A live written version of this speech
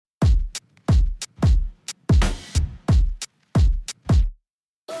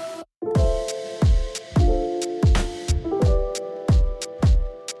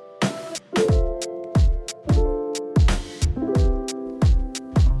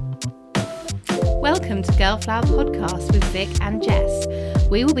Welcome to Girl Flower Podcast with Vic and Jess.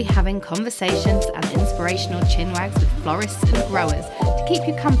 We will be having conversations and inspirational chinwags with florists and growers to keep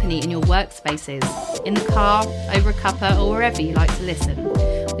you company in your workspaces, in the car, over a cuppa, or wherever you like to listen.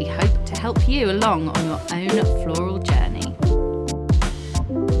 We hope to help you along on your own floral journey.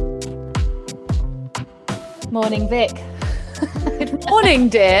 Morning, Vic. Good morning,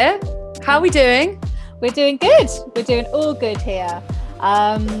 dear. How are we doing? We're doing good. We're doing all good here.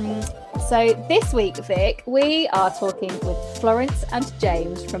 So this week, Vic, we are talking with Florence and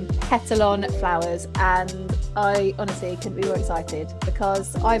James from Petalon Flowers, and I honestly couldn't be more excited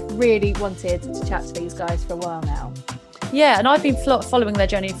because I've really wanted to chat to these guys for a while now. Yeah, and I've been following their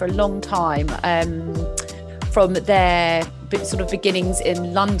journey for a long time, from their sort of beginnings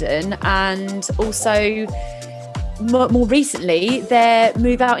in London, and also more recently their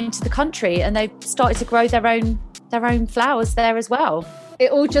move out into the country, and they've started to grow their own flowers there as well.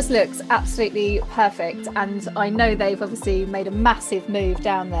 It all just looks absolutely perfect, and I know they've obviously made a massive move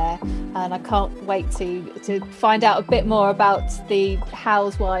down there, and I can't wait to find out a bit more about the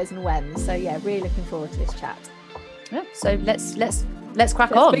hows, whys and whens. So yeah, really looking forward to this chat. Yeah, so let's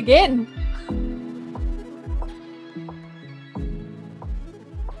crack on. Let's begin.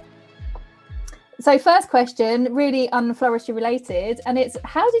 So first question, really unfloristry related, and it's,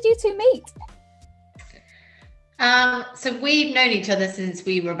 how did you two meet? So we've known each other since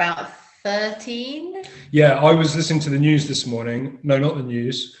we were about 13. Yeah, I was listening to the news this morning. No, not the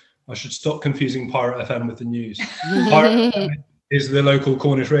news. I should stop confusing Pirate FM with the news. Pirate FM is the local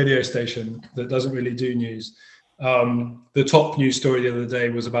Cornish radio station that doesn't really do news. The top news story the other day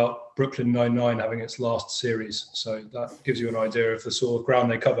was about Brooklyn Nine-Nine having its last series. So that gives you an idea of the sort of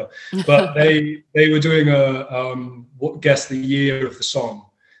ground they cover. But they were doing what guess the year of the song.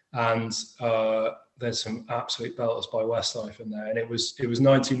 And there's some absolute belters by Westlife in there, and it was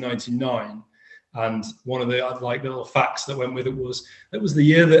 1999, and one of the little facts that went with it was the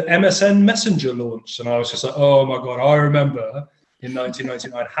year that MSN Messenger launched, and I was just like, oh my god, I remember in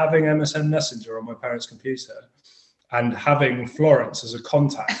 1999 having MSN Messenger on my parents' computer and having Florence as a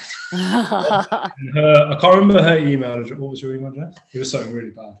contact. I can't remember her email address. What was your email address? It was something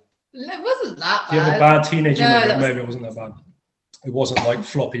really bad. It wasn't that bad. Do you have a bad teenage email? Maybe it wasn't that bad. It wasn't like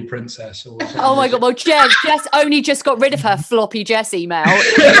Floppy Princess or something. Oh my god! Well, Jess only just got rid of her Floppy Jess email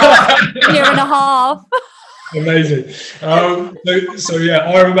a year and a half. Amazing. So yeah,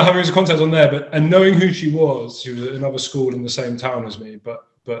 I remember having a contact on there, and knowing who she was at another school in the same town as me, but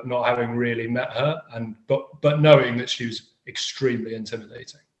not having really met her, and but knowing that she was extremely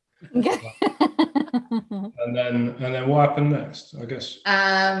intimidating. And then what happened next? I guess.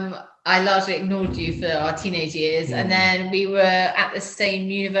 I largely ignored you for our teenage years, and then we were at the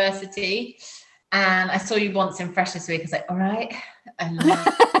same university, and I saw you once in Freshers Week. I was like, all right, and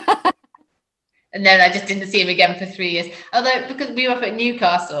then I just didn't see him again for 3 years. Although, because we were up at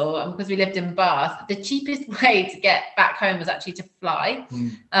Newcastle and because we lived in Bath, the cheapest way to get back home was actually to fly.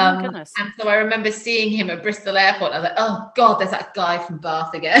 Oh, goodness. And so I remember seeing him at Bristol Airport. I was like, oh God, there's that guy from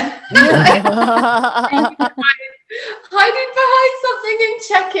Bath again. Hiding behind something and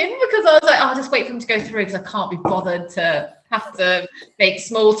check-in, because I was like, I'll just wait for him to go through because I can't be bothered to have to make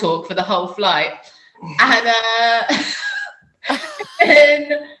small talk for the whole flight. And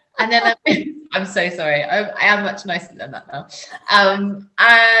then I'm so sorry. I am much nicer than that now. And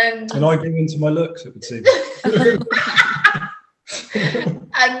I grew into my looks, it would seem.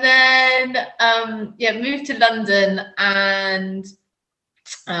 And then moved to London, and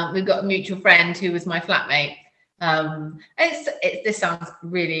we've got a mutual friend who was my flatmate. This sounds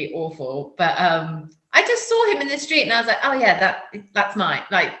really awful, but I just saw him in the street and I was like, oh yeah, that's mine.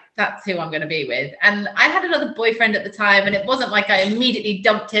 Like, that's who I'm going to be with. And I had another boyfriend at the time, and it wasn't like I immediately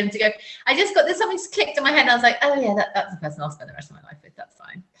dumped him to go. I just got something just clicked in my head, and I was like, oh yeah, that's the person I'll spend the rest of my life with. That's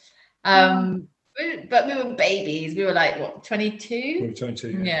fine. But we were babies. We were like, what, 22? We were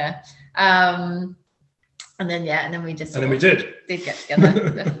 22. Yeah. And then we just we did get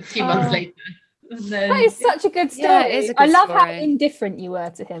together a few months later. That is such a good story. Yeah, it is a good I love story. how indifferent you were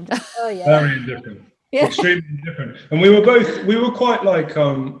to him. Oh yeah, very indifferent. Yeah. Extremely indifferent. And we were quite like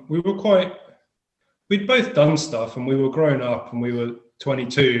we'd both done stuff, and we were grown up, and we were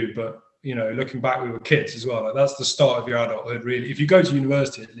 22, but you know, looking back, we were kids as well. Like, that's the start of your adulthood, really. If you go to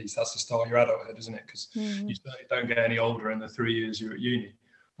university, at least that's the start of your adulthood, isn't it? Because you certainly don't get any older in the 3 years you're at uni.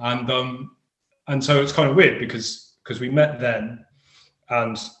 And so it's kind of weird because we met then,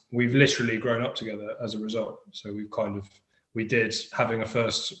 and we've literally grown up together as a result. So we did having a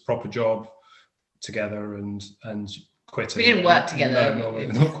first proper job together and quitting. We didn't work together. No,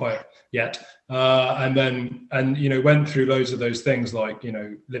 not quite yet. and you know, went through loads of those things, like, you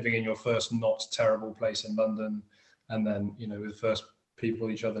know, living in your first not terrible place in London, and then, you know, with the first people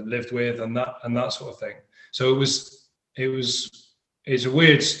each other lived with, and that sort of thing. So it's a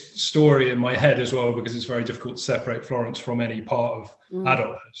weird story in my head as well, because it's very difficult to separate Florence from any part of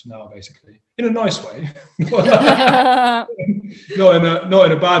adulthood now, basically, in a nice way. not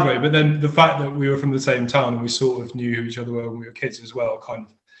in a bad way, but then the fact that we were from the same town and we sort of knew who each other were when we were kids as well, kind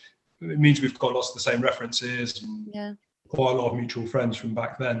of, it means we've got lots of the same references and quite a lot of mutual friends from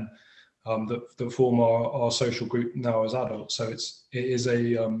back then, that form our social group now as adults. So it is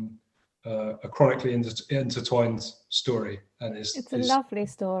a chronically intertwined story, and it's a lovely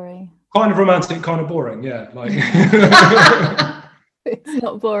story. Kind of romantic, kind of boring, yeah. Like it's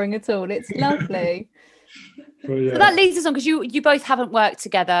not boring at all. It's lovely. So that leads us on, because you both haven't worked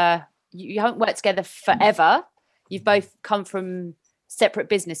together. You haven't worked together forever. You've both come from separate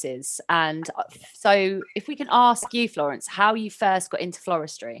businesses, and so if we can ask you, Florence, how you first got into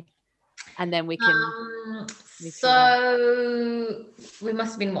floristry, and then we can so we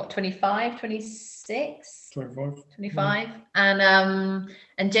must have been 25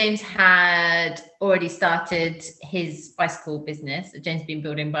 and James had already started his bicycle business. James been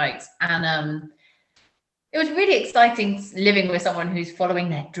building bikes, and it was really exciting living with someone who's following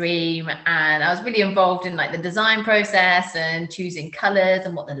their dream, and I was really involved in like the design process and choosing colors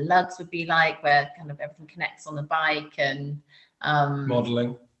and what the lugs would be like, where kind of everything connects on the bike, and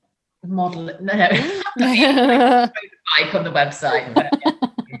modeling no bike on the website, but,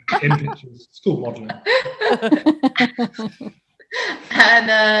 in pictures, it's called modeling.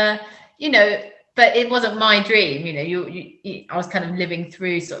 And you know, but it wasn't my dream, you know. I was kind of living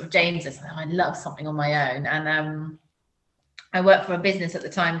through sort of James's, I love something on my own, and I worked for a business at the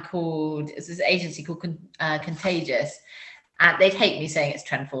time called, it's this agency called Contagious, and they'd hate me saying it's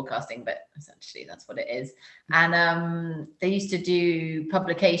trend forecasting, but essentially that's what it is. And they used to do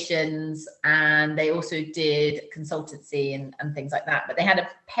publications, and they also did consultancy and things like that. But they had a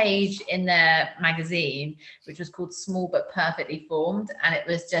page in their magazine which was called Small But Perfectly Formed, and it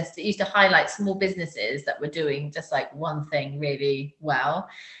used to highlight small businesses that were doing just like one thing really well,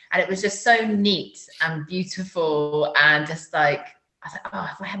 and it was just so neat and beautiful, and just like, I was like, oh,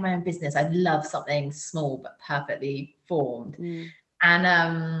 if I had my own business, I'd love something small but perfectly formed.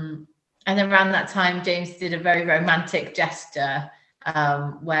 And then around that time, James did a very romantic gesture,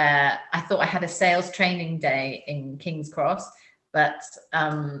 where I thought I had a sales training day in King's Cross, but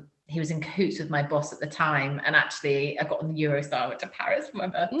he was in cahoots with my boss at the time, and actually I got on the Eurostar, went to Paris for my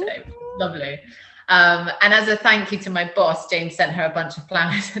birthday. Lovely. And as a thank you to my boss, James sent her a bunch of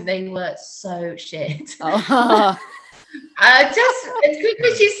flowers, and they were so shit. It's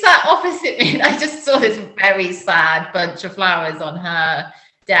because she sat opposite me, and I just saw this very sad bunch of flowers on her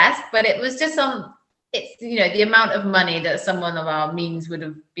desk. But it was just it's, you know, the amount of money that someone of our means would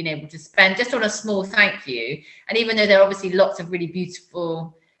have been able to spend just on a small thank you. And even though there are obviously lots of really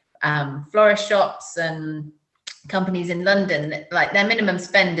beautiful florist shops and companies in London, like their minimum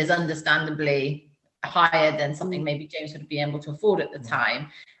spend is understandably higher than something maybe James would be able to afford at the time,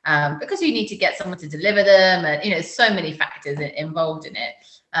 because you need to get someone to deliver them, and you know, so many factors involved in it,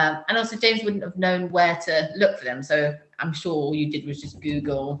 and also James wouldn't have known where to look for them, so I'm sure all you did was just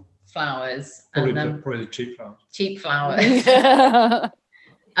Google flowers, probably cheap flowers.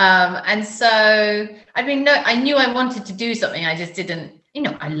 And so I knew I wanted to do something, I just didn't, you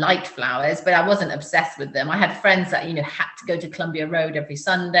know, I liked flowers, but I wasn't obsessed with them. I had friends that, you know, had to go to Columbia Road every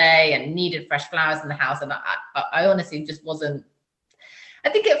Sunday and needed fresh flowers in the house. And I honestly just wasn't, I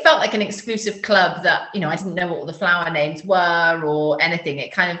think it felt like an exclusive club that, you know, I didn't know what all the flower names were or anything.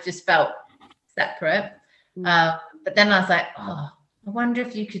 It kind of just felt separate. But then I was like, oh, I wonder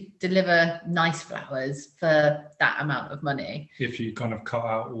if you could deliver nice flowers for that amount of money. If you kind of cut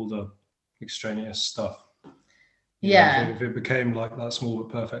out all the extraneous stuff. Yeah. If it became like that small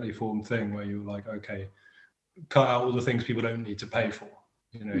but perfectly formed thing where you were like, okay, cut out all the things people don't need to pay for,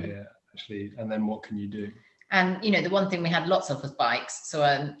 you know, here actually, and then what can you do? And, you know, the one thing we had lots of was bikes. So,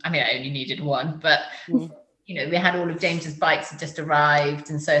 I mean, I only needed one, but, you know, we had all of James's bikes had just arrived.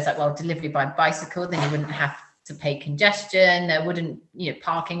 And so it's like, well, delivery by bicycle, then you wouldn't have to pay congestion. There wouldn't, you know,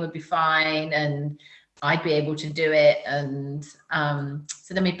 parking would be fine, and I'd be able to do it. And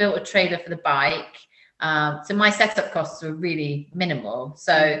so then we built a trailer for the bike. So my setup costs were really minimal.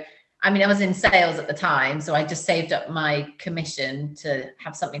 So, I mean, I was in sales at the time, so I just saved up my commission to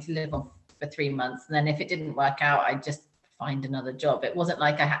have something to live on for 3 months. And then if it didn't work out, I'd just find another job. It wasn't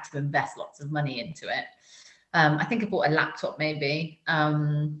like I had to invest lots of money into it. I think I bought a laptop maybe,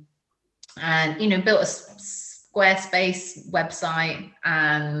 and, you know, built a Squarespace website,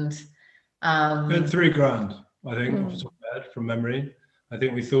 and And £3,000, I think, off the top of my head, from memory. I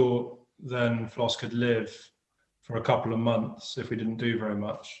think we thought then Floss could live for a couple of months if we didn't do very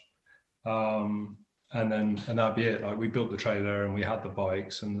much. And that'd be it. Like, we built the trailer and we had the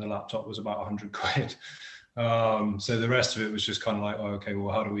bikes, and the laptop was about 100 quid. So the rest of it was just kind of like, oh, okay,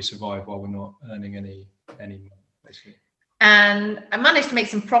 well, how do we survive while we're not earning any money, basically? And I managed to make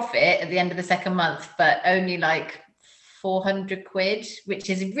some profit at the end of the second month, but only like 400 quid, which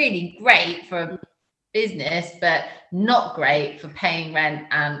is really great for a business, but not great for paying rent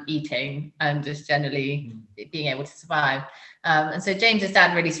and eating and just generally being able to survive. And so James's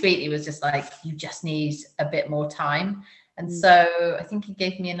dad really sweetly was just like, you just need a bit more time. And so I think he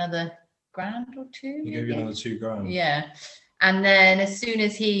gave me another £1,000 or two. He gave you another £2,000. Yeah. And then as soon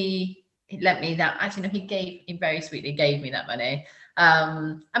as he lent me that, actually no, he very sweetly gave me that money.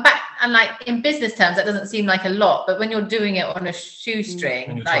 And like in business terms, that doesn't seem like a lot, but when you're doing it on a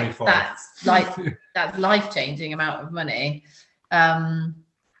shoestring, like 25. that's life-changing amount of money. And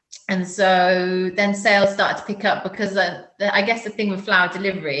so then sales started to pick up, because I guess the thing with flower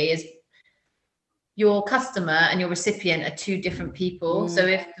delivery is your customer and your recipient are two different people. So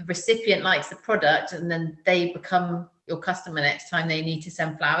if the recipient likes the product, and then they become your customer next time they need to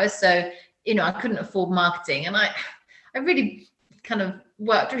send flowers. So, you know, I couldn't afford marketing, and I really kind of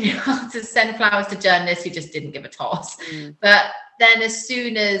worked really hard to send flowers to journalists who just didn't give a toss. But then as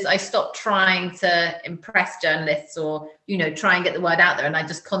soon as I stopped trying to impress journalists or, you know, try and get the word out there, and I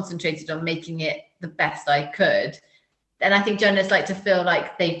just concentrated on making it the best I could, then I think journalists like to feel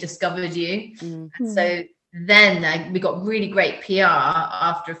like they've discovered you. So then we got really great PR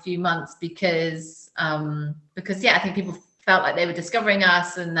after a few months, because I think people felt like they were discovering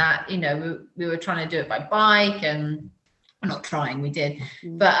us, and that, you know, we were trying to do it by bike, and not trying, we did.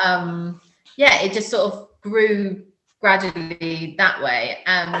 But it just sort of grew gradually that way.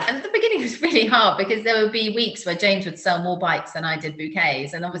 And at the beginning it was really hard, because there would be weeks where James would sell more bikes than I did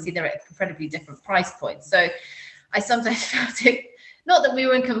bouquets, and obviously they're at incredibly different price points. So I sometimes felt it, not that we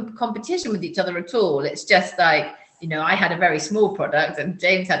were in competition with each other at all. It's just like, you know, I had a very small product and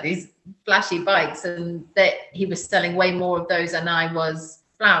James had these flashy bikes, and that he was selling way more of those than I was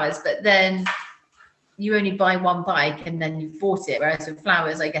flowers. But then you only buy one bike and then you've bought it. Whereas with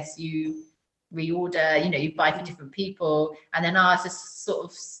flowers, I guess you reorder, you know, you buy for different people, and then ours just sort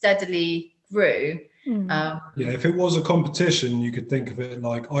of steadily grew. If it was a competition, you could think of it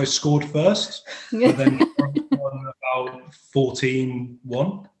like I scored first, but then won about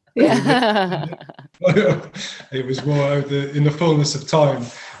 14-1. It was more in the fullness of time.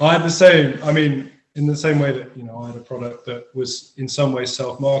 I had the same, I mean, in the same way that, you know, I had a product that was in some ways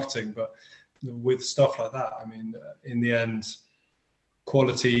self-marketing, but with stuff like that, I mean, in the end,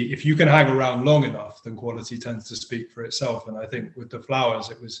 quality, if you can hang around long enough, then quality tends to speak for itself. And I think with the flowers,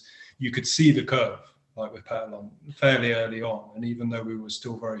 it was, you could see the curve, like with Petalon, fairly early on. And even though we were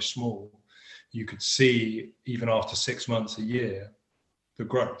still very small, you could see, even after 6 months, a year, the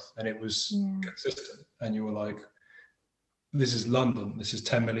growth, and it was consistent. And you were like, this is London, this is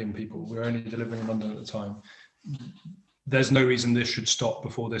 10 million people, we're only delivering in London at the time. There's no reason this should stop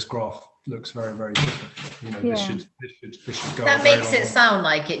before this graph looks very, very different. You know, this should go. That makes it sound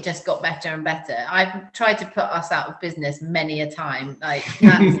like it just got better and better. I've tried to put us out of business many a time. Like,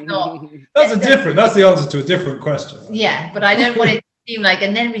 that's not. That's the answer to a different question. Yeah, but I don't want it to seem like,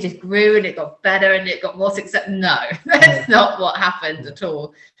 and then we just grew and it got better and it got more success. No, that's not what happened at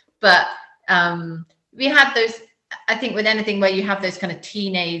all. But we had those. I think with anything where you have those kind of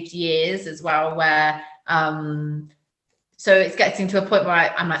teenage years as well, where so it's getting to a point where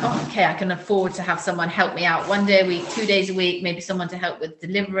I'm like, oh, okay, I can afford to have someone help me out 1 day a week, 2 days a week, maybe someone to help with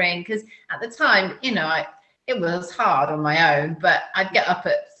delivering. Because at the time, you know, it was hard on my own, but I'd get up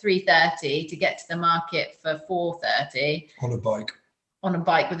at 3:30 to get to the market for 4:30 on a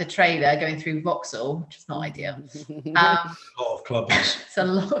bike with a trailer going through Vauxhall, which is not ideal. A lot of clubbers. It's a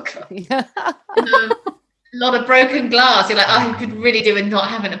lot of clubbers. A lot of broken glass. You're like, I could really do with not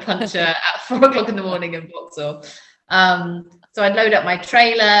having a puncture at 4 o'clock in the morning in Vauxhall. So I'd load up my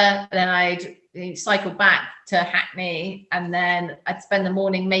trailer, then I'd cycle back to Hackney, and then I'd spend the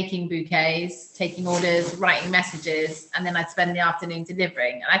morning making bouquets, taking orders, writing messages, and then I'd spend the afternoon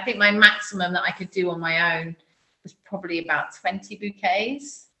delivering. And I think my maximum that I could do on my own was probably about 20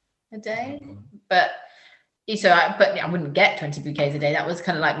 bouquets a day. But I wouldn't get 20 bouquets a day. That was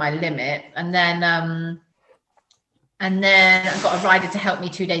kind of like my limit. And then I've got a rider to help me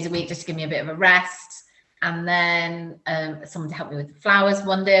 2 days a week just to give me a bit of a rest. And then someone to help me with the flowers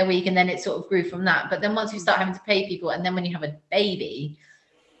 1 day a week. And then it sort of grew from that. But then once you start having to pay people, and then when you have a baby,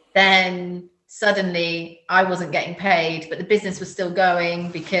 then suddenly I wasn't getting paid, but the business was still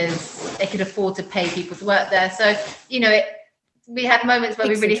going because they could afford to pay people to work there. So, we had moments where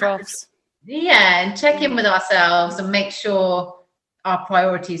we really had to, and check in with ourselves and make sure our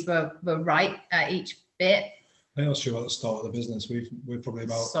priorities were right at each bit. I asked you about the start of the business. We're probably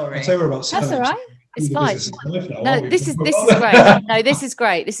about. Sorry. I'd say we're about. That's all right. It's fine. No, this is great. No, this is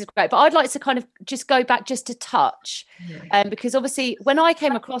great. But I'd like to kind of just go back just a touch, because obviously when I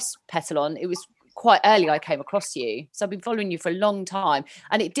came across Petalon, it was quite early. I came across you, so I've been following you for a long time,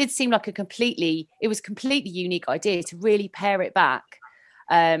 and it did seem like a completely unique idea to really pare it back.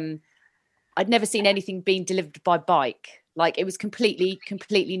 I'd never seen anything being delivered by bike. Like, it was completely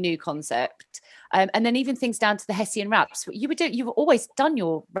new concept. And then even things down to the Hessian wraps. You've always done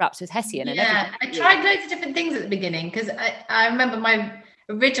your wraps with Hessian and everything. I tried loads of different things at the beginning, because I remember my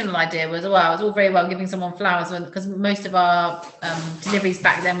original idea was, it was all very well giving someone flowers, because most of our deliveries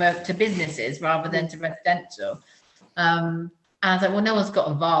back then were to businesses rather than to residential. And I was like, well, no one's got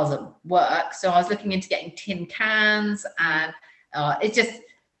a vase at work. So I was looking into getting tin cans, and it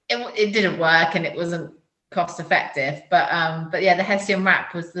didn't work, and it wasn't cost effective. But yeah, the Hessian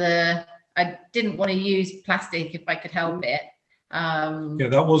wrap was I didn't want to use plastic if I could help it.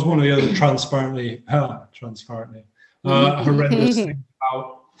 That was one of the other transparently horrendous things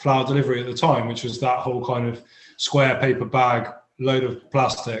about flower delivery at the time, which was that whole kind of square paper bag, load of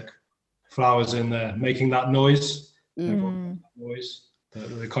plastic, flowers in there, making that noise. Noise that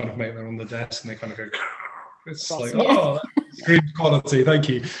they kind of make them on the desk, and they kind of go. It's like, that screams quality. Thank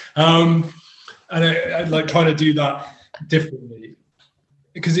you. And I like trying to do that differently,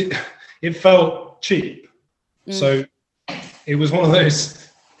 because it felt cheap. So it was one of those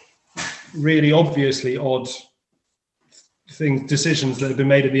really obviously odd decisions that had been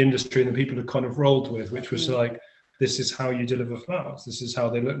made in the industry and that people had kind of rolled with, which was like, this is how you deliver flowers. This is how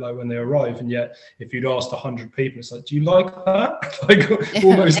they look like when they arrive. And yet, if you'd asked 100 people, it's like, do you like that? Like,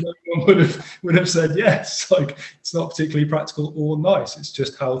 almost no one would have said yes. Like, it's not particularly practical or nice. It's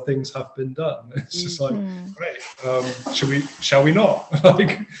just how things have been done. It's just like, great. Shall we not?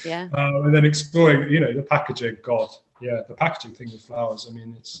 And then exploring, the packaging. God, yeah, the packaging thing with flowers. I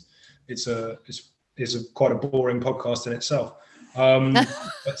mean, it's quite a boring podcast in itself.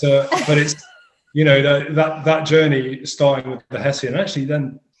 But it's. That journey starting with the Hessian, and actually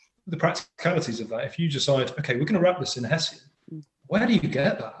then the practicalities of that. If you decide, okay, we're going to wrap this in Hessian, where do you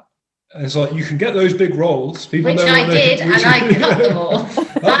get that? And it's like, you can get those big rolls. People which I did, and I cut them all.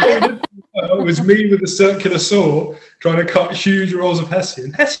 It was me with a circular saw trying to cut huge rolls of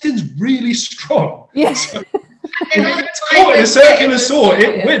Hessian. Hessian's really strong. Yes. So, a circular saw,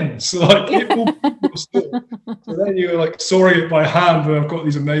 it wins. Like, it will saw. So then you're like sawing it by hand, and I've got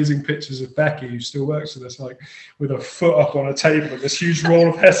these amazing pictures of Becky, who still works with us, like with her foot up on a table and this huge roll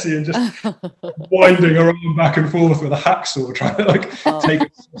of Hessian just winding around back and forth with a hacksaw, trying to take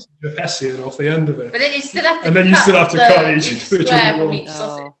a Hessian off the end of it. But then you still have to cut each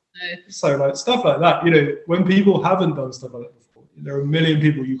roll. So like stuff like that, when people haven't done stuff like that before, there are a million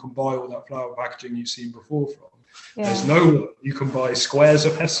people you can buy all that flower packaging you've seen before from. Yeah. There's no one you can buy squares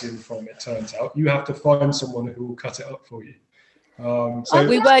of Hessian from, it turns out. You have to find someone who will cut it up for you.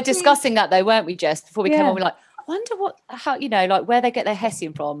 We were discussing that though, weren't we, Jess? Before we came on, we're like, I wonder where they get their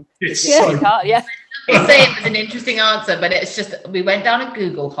Hessian from. I say it was an interesting answer, but it's just, we went down a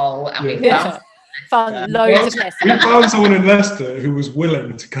Google hole and we found loads of Hessian. We found someone investor who was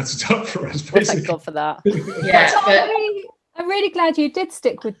willing to cut it up for us, basically. Thank God for that. I'm really glad you did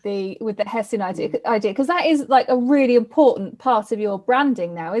stick with the Hessian idea, because that is like a really important part of your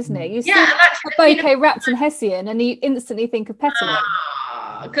branding now, isn't it? You see a bouquet wrapped in Hessian and you instantly think of Petalon.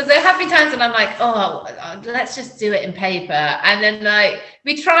 Because there have been times when I'm like, let's just do it in paper, and then like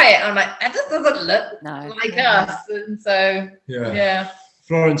we try it and I'm like, that just doesn't look like us, and so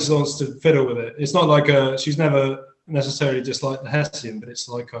Florence wants to fiddle with it. It's not like she's never necessarily disliked the Hessian, but it's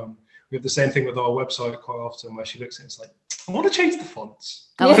like we have the same thing with our website quite often, where she looks at it, it's like, I want to change the fonts.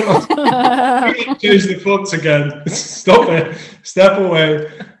 Change the fonts again. Stop it. Step away.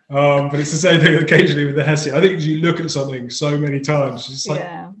 But it's the same thing occasionally with the Hessian. I think as you look at something so many times, it's like,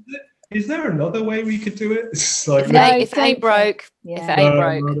 is there another way we could do it? It's like, if it ain't broke. If it ain't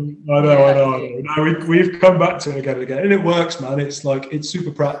broke. I know. No, we've come back to it again and again. And it works, man. It's like, it's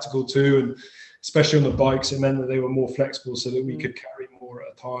super practical too. And especially on the bikes, it meant that they were more flexible so that we could carry more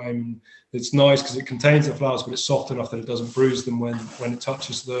at a time. It's nice because it contains the flowers, but it's soft enough that it doesn't bruise them when it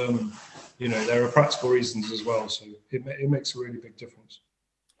touches them. And, there are practical reasons as well. So it makes a really big difference.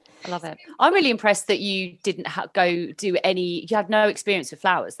 I love it. I'm really impressed that you didn't you had no experience with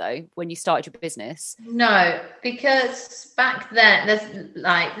flowers though when you started your business. No, because back then there's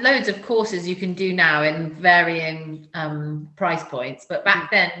like loads of courses you can do now in varying price points, but back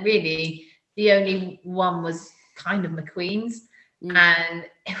then really the only one was kind of McQueen's, and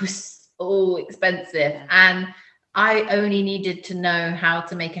it was all expensive, and I only needed to know how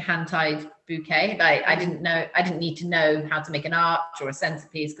to make a hand-tied bouquet. Like I didn't need to know how to make an arch or a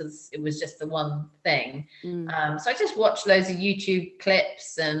centerpiece because it was just the one thing. So I just watched loads of YouTube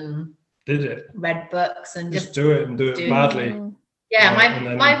clips and read books and just do it and do it badly. Yeah,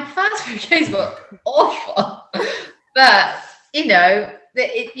 my first bouquets were awful, but you know,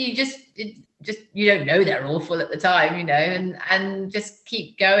 you don't know they're awful at the time, you know, and just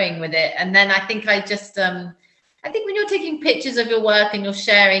keep going with it. And then I think I think when you're taking pictures of your work and you're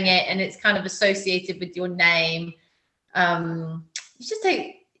sharing it and it's kind of associated with your name, you just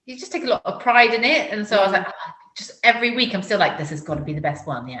take a lot of pride in it. And so I was like, just every week I'm still like, this has got to be the best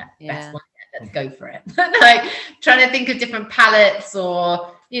one. Best one. Let's go for it. Like trying to think of different palettes,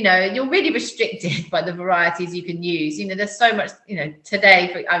 or, you know, you're really restricted by the varieties you can use. You know, there's so much, you know,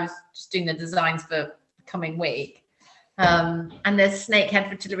 today I was just doing the designs for the coming week. And there's snakehead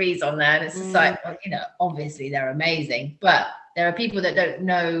fritillaries on there, and it's just like, well, you know, obviously they're amazing, but there are people that don't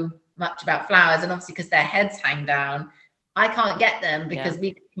know much about flowers, and obviously because their heads hang down, I can't get them because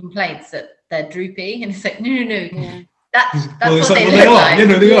we get complaints that they're droopy, and it's like no. That's what they look like. You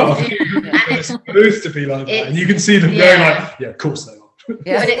know, they are. And it's supposed to be like that, and you can see them going like, yeah, of course they are.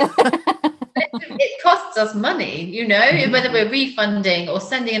 But it costs us money, you know, whether we're refunding or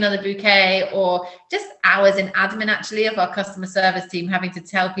sending another bouquet, or just hours in admin actually of our customer service team having to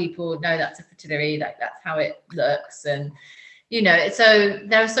tell people, no, that's a fritillary, like that's how it looks. And, you know, so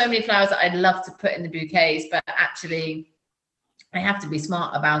there are so many flowers that I'd love to put in the bouquets, but actually I have to be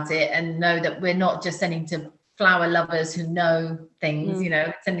smart about it and know that we're not just sending to flower lovers who know things, you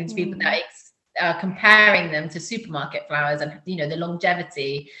know, sending to people that comparing them to supermarket flowers, and, you know, the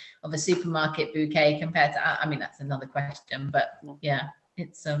longevity of a supermarket bouquet compared to, I mean, that's another question, but yeah,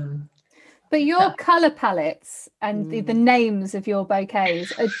 it's but your color palettes and the names of your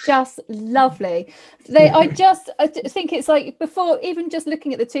bouquets are just lovely. I think it's like, before even just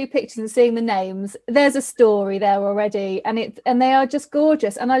looking at the two pictures and seeing the names, there's a story there already, and they are just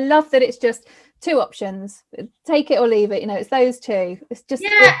gorgeous. And I love that it's just two options, take it or leave it, you know, it's those two. It's just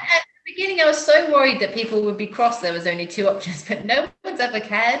at the beginning I was so worried that people would be cross there was only two options, but no one's ever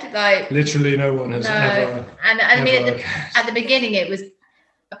cared. Like literally no one has ever. And I mean at the beginning it was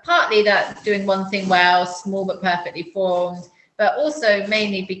partly that doing one thing well, small but perfectly formed, but also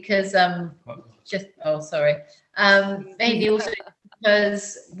mainly because mainly also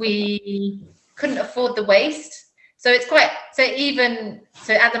because we couldn't afford the waste. So it's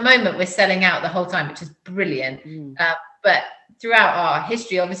so at the moment we're selling out the whole time, which is brilliant. But throughout our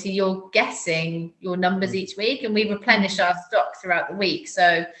history, obviously you're guessing your numbers each week, and we replenish our stock throughout the week.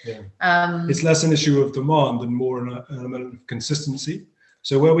 So it's less an issue of demand and more an element of consistency.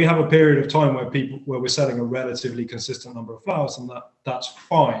 So where we have a period of time where we're selling a relatively consistent number of flowers, and that's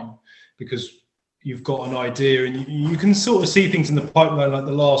fine, because you've got an idea and you can sort of see things in the pipeline. Like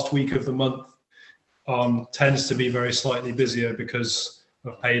the last week of the month tends to be very slightly busier because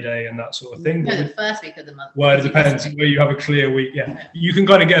of payday and that sort of thing. No, the first week of the month. Well, it depends. Where you have a clear week, you can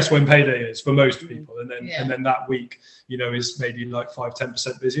kind of guess when payday is for most people, and then that week, you know, is maybe like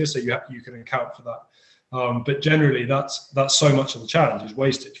 5-10% busier, so you can account for that. But generally, that's so much of the challenge is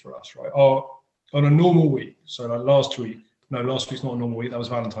wastage for us, right? On a normal week, so like last week's not a normal week. That was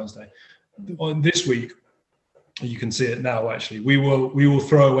Valentine's Day. On this week, you can see it now. Actually, we will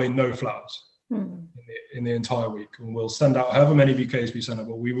throw away no flowers in the entire week, and we'll send out however many bouquets we send out,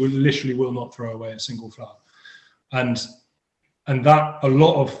 but we will not throw away a single flower. And that, a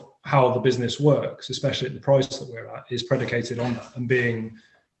lot of how the business works, especially at the price that we're at, is predicated on that and being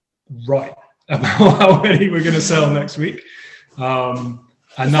right about how many we're going to sell next week.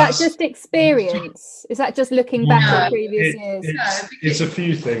 And that's just experience? Is that just looking back at previous years? It's a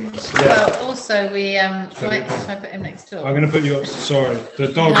few things. Yeah. Well, also we should I put him next door? I'm going to put you up. Sorry, the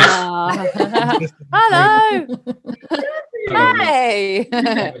dog. Hello. Hey.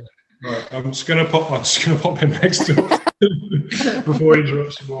 Right, I'm just going to pop him next door before he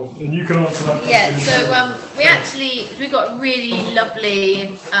interrupts you more, and you can answer that. Yeah. So we got really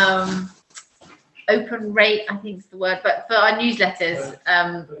lovely. Open rate, I think is the word, but for our newsletters,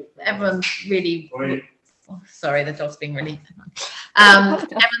 everyone's really sorry, the dog's being really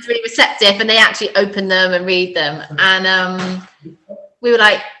everyone's really receptive, and they actually open them and read them. And we were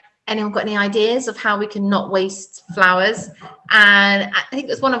like, anyone got any ideas of how we can not waste flowers? And I think it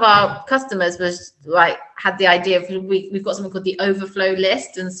was one of our customers was like had the idea of we've got something called the overflow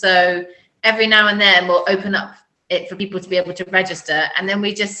list, and so every now and then we'll open up it for people to be able to register, and then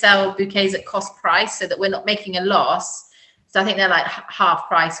we just sell bouquets at cost price so that we're not making a loss. So I think they're like half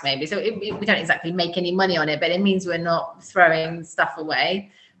price maybe. So we don't exactly make any money on it, but it means we're not throwing stuff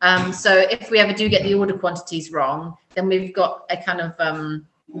away. So if we ever do get the order quantities wrong, then we've got a kind of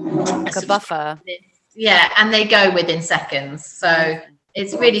like a buffer. Yeah, and they go within seconds. So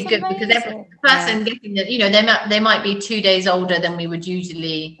it's really good because every person getting the, you know, they might be 2 days older than we would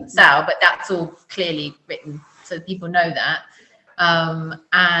usually sell, but that's all clearly written so people know that.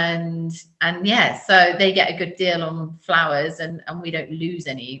 And yeah, so they get a good deal on flowers, and we don't lose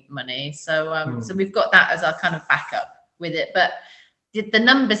any money. So so we've got that as our kind of backup with it. But the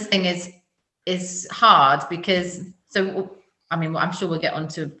numbers thing is hard because, so I mean, I'm sure we'll get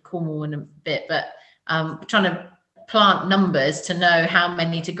onto Cornwall in a bit, but trying to plant numbers to know how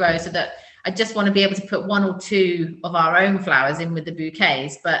many to grow, so that I just want to be able to put 1 or 2 of our own flowers in with the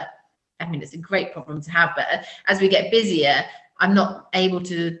bouquets. But I mean, it's a great problem to have, but as we get busier, I'm not able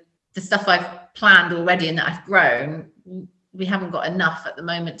to, the stuff I've planned already and that I've grown, we haven't got enough at the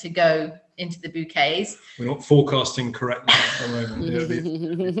moment to go into the bouquets. We're not forecasting correctly at the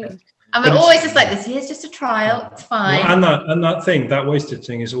moment. And we're always just like, this year's just a trial, it's fine. Well, and that thing, that wasted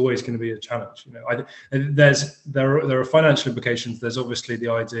thing is always going to be a challenge. You know, there are financial implications. There's obviously the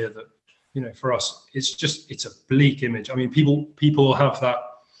idea that, you know, for us, it's a bleak image. I mean, people have that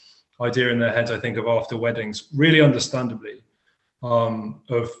idea in their heads, I think, of after weddings, really understandably,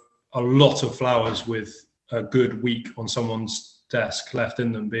 of a lot of flowers with a good week on someone's desk left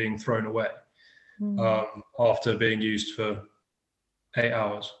in them being thrown away after being used for 8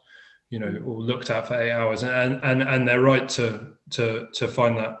 hours, you know, or looked at for 8 hours, and they're right to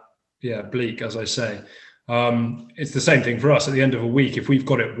find that bleak, as I say. It's the same thing for us at the end of a week. If we've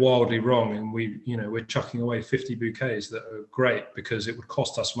got it wildly wrong and we're chucking away 50 bouquets that are great because it would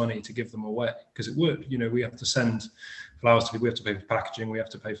cost us money to give them away, because it would, you know, we have to send flowers to people, we have to pay for packaging, we have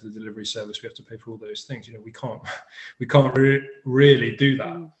to pay for the delivery service, we have to pay for all those things. You know, we can't really do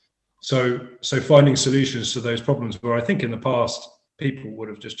that. So finding solutions to those problems, where I think in the past people would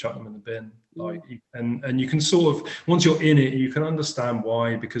have just chucked them in the bin, like, and you can sort of, once you're in it, you can understand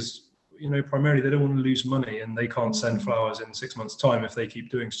why, because, you know, primarily they don't want to lose money, and they can't send flowers in 6 months' time if they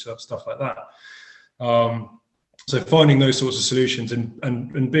keep doing stuff like that. So finding those sorts of solutions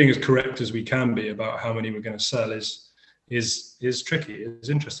and being as correct as we can be about how many we're going to sell is tricky. It's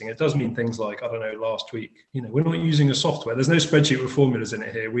interesting. It does mean things like, I don't know, last week, you know, we're not using a software. There's no spreadsheet with formulas in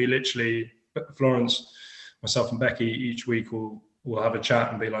it here. We literally, Florence, myself and Becky, each week we'll have a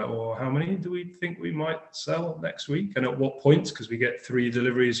chat and be like, oh, how many do we think we might sell next week? And at what points? Because we get 3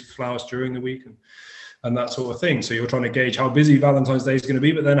 deliveries of flowers during the week and that sort of thing. So you're trying to gauge how busy Valentine's Day is going to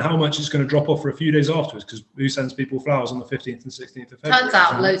be, but then how much it's going to drop off for a few days afterwards, because who sends people flowers on the 15th and 16th of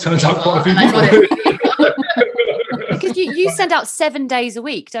February? Turns out quite a few people. Because you send out 7 days a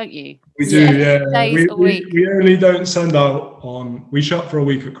week, don't you? We do, yeah. Days a week. We only don't send out we shut for a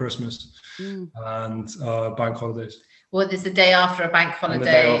week at Christmas and bank holidays. Well, there's the day after a bank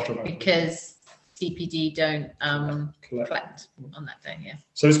holiday because DPD don't collect on that day. Yeah.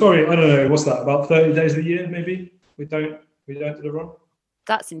 So it's probably, I don't know, what's that? About 30 days of the year, maybe we don't deliver on.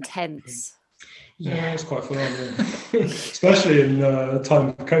 That's intense. Yeah, it's quite full on, yeah. Especially in time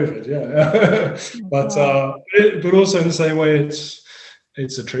of COVID. Yeah, but also in the same way,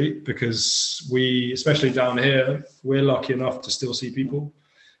 it's a treat, because we, especially down here, we're lucky enough to still see people.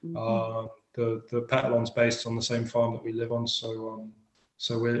 The Petalon's based on the same farm that we live on, so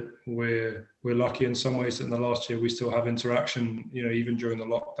we're lucky in some ways that in the last year we still have interaction. You know, even during the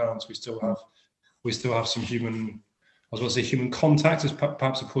lockdowns, we still have some human. I was going to say human contact is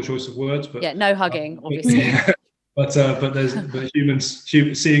perhaps a poor choice of words, but no hugging, obviously. But humans,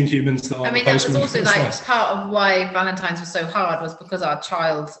 seeing humans that are. I mean, that was also like nice. Part of why Valentine's was so hard was because our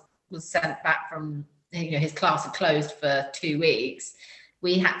child was sent back from, you know, his class had closed for 2 weeks.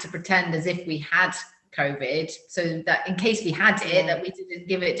 We had to pretend as if we had COVID, so that in case we had it, that we didn't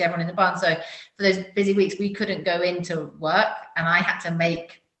give it to everyone in the barn. So for those busy weeks, we couldn't go into work, and I had to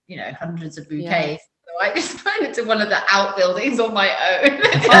make, you know, hundreds of bouquets. Yeah. So I just went into one of the outbuildings on my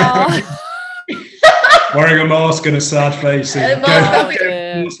own. Wearing a mask and a sad face. And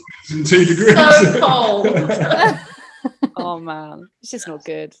 2 degrees. So cold. Oh man, it's just not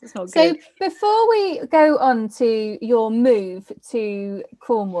good. It's not good. So before we go on to your move to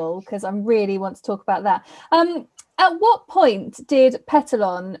Cornwall, because I really want to talk about that. At what point did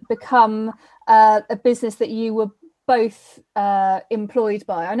Petalon become a business that you were both employed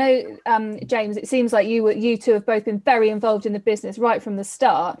by? I know, James, it seems like you two have both been very involved in the business right from the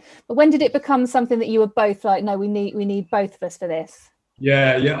start. But when did it become something that you were both like, no, we need both of us for this?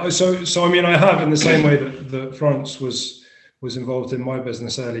 Yeah. So I mean, I have, in the same way that Florence was involved in my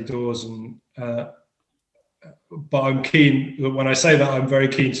business early doors, and but I'm keen. When I say that, I'm very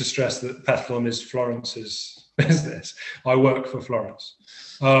keen to stress that Petalon is Florence's business. I work for Florence.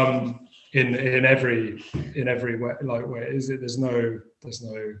 In every way, like, where is it? There's no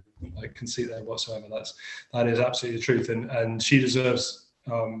like conceit there whatsoever. That is absolutely the truth, and she deserves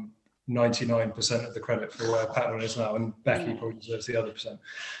 99% of the credit for where Petalon is now, and Becky probably deserves the other percent.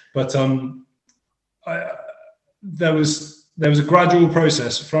 But there was a gradual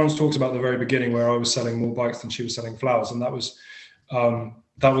process. Florence talks about the very beginning where I was selling more bikes than she was selling flowers, and that was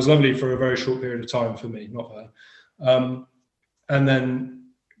lovely for a very short period of time for me, not for her. And then,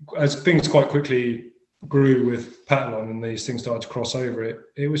 as things quite quickly grew with Petalon and these things started to cross over,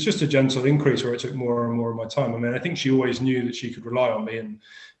 it was just a gentle increase where it took more and more of my time. I mean, I think she always knew that she could rely on me, and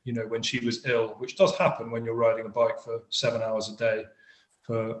when she was ill, which does happen when you're riding a bike for 7 hours a day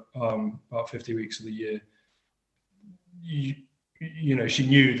for about 50 weeks of the year, she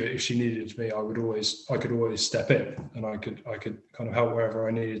knew that if she needed me, I could always step in, and I could kind of help wherever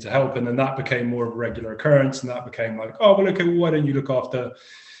I needed to help. And then that became more of a regular occurrence, and that became like, oh, well, okay, well, why don't you look after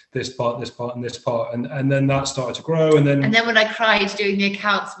this part, and this part, and then that started to grow. And then when I cried doing the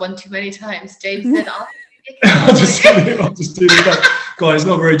accounts one too many times, James said, I'll just do the account. God, it's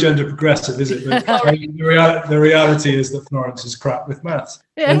not very gender progressive, is it? But the reality is that Florence is crap with maths.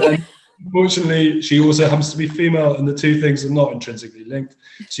 Yeah. And then, unfortunately, she also happens to be female, and the two things are not intrinsically linked.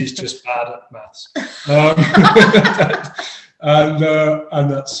 She's just bad at maths, and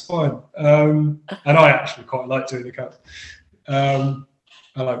that's fine. And I actually quite like doing accounts.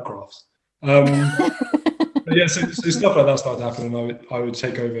 I like graphs. But yeah, so stuff like that started happening. I would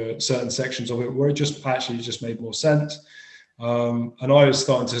take over certain sections of it where it just made more sense. And I was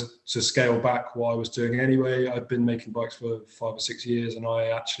starting to scale back what I was doing anyway. I'd been making bikes for 5 or 6 years, and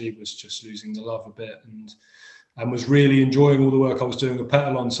I actually was just losing the love a bit, and was really enjoying all the work I was doing with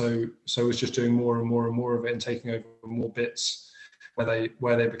Petalon. So I was just doing more and more and more of it, and taking over more bits where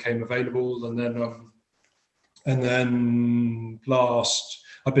they became available. And then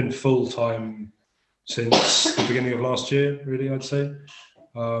I've been full time since the beginning of last year, really, I'd say,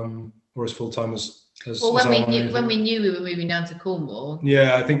 or as full time as. When we knew we were moving down to Cornwall.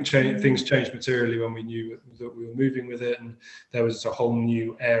 Yeah, I think things changed materially when we knew that we were moving with it, and there was a whole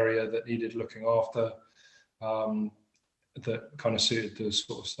new area that needed looking after, that kind of suited the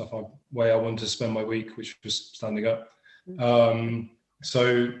sort of stuff way I wanted to spend my week, which was standing up.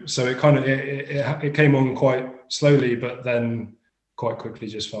 So it kind of it came on quite slowly, but then quite quickly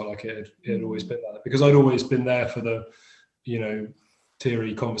just felt like it had always been that, because I'd always been there for the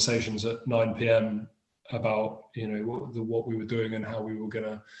theory conversations at 9 p.m. about what we were doing and how we were going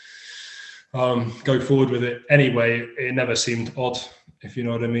to go forward with it. Anyway, it never seemed odd, if you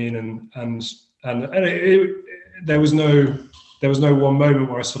know what I mean. And there was no one moment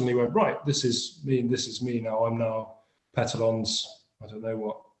where I suddenly went, right, this is me now. I'm now Petalon's, I don't know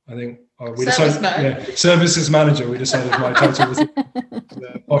what. I think we decided, services manager. We decided my title was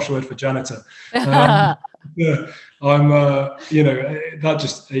the posh word for janitor. I'm,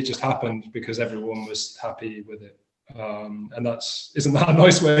 it just happened because everyone was happy with it. And isn't that a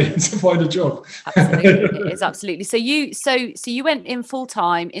nice way to find a job? Absolutely, it is, absolutely. So you went in full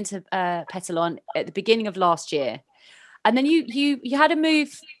time into Petalon at the beginning of last year, and then you had a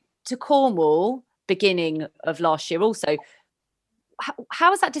move to Cornwall beginning of last year also. How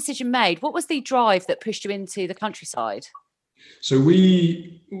was that decision made? What was the drive that pushed you into the countryside? So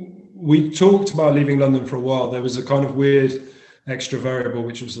we talked about leaving London for a while. There was a kind of weird extra variable,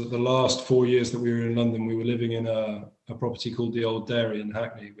 which was that the last 4 years that we were in London, we were living in a property called the Old Dairy in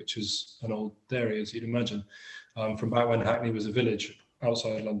Hackney, which is an old dairy, as you'd imagine, from back when Hackney was a village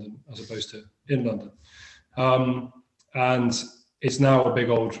outside London as opposed to in London. And it's now a big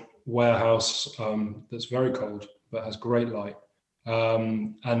old warehouse that's very cold but has great light,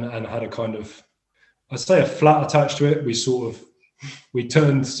 and had a kind of, I'd say, a flat attached to it. We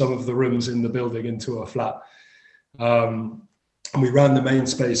turned some of the rooms in the building into a flat. And we ran the main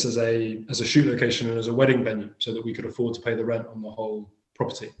space as a shoot location and as a wedding venue, so that we could afford to pay the rent on the whole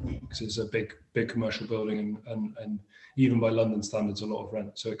property, because it's a big commercial building, and even by London standards, a lot of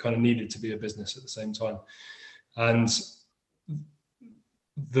rent. So it kind of needed to be a business at the same time. And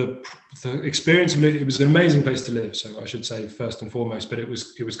the experience of it was an amazing place to live. So I should say first and foremost, but it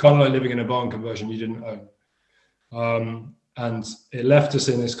was kind of like living in a barn conversion you didn't own. And it left us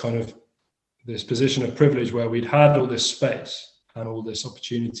in this kind of position of privilege where we'd had all this space and all this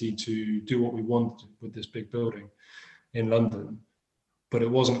opportunity to do what we wanted with this big building in London, but it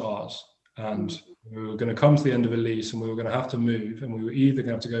wasn't ours. And we were going to come to the end of a lease and we were going to have to move, and we were either going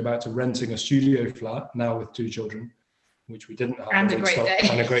to have to go back to renting a studio flat, now with 2 children, which we didn't have. And a Great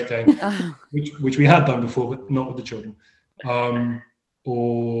Dane. And a Great Dane, which we had done before, but not with the children,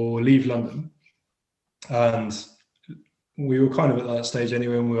 or leave London. And we were kind of at that stage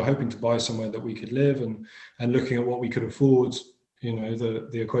anyway, and we were hoping to buy somewhere that we could live, and looking at what we could afford. You know,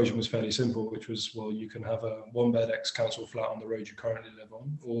 the equation was fairly simple, which was, well, you can have a 1-bed ex-council flat on the road you currently live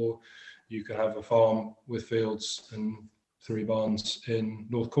on, or you can have a farm with fields and 3 barns in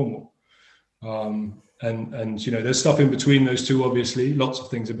North Cornwall. And you know, there's stuff in between those two, obviously, lots of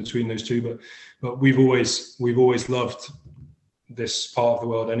things in between those two, but we've always loved this part of the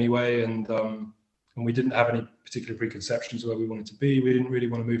world anyway, and we didn't have any particular preconceptions of where we wanted to be. We didn't really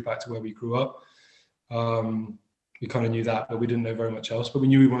want to move back to where we grew up. We kind of knew that, but we didn't know very much else. But we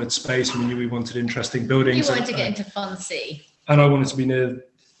knew we wanted space, and we knew we wanted interesting buildings. You wanted to get into fun sea. And I wanted to be near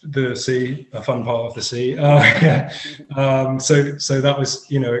the sea, a fun part of the sea. So that was,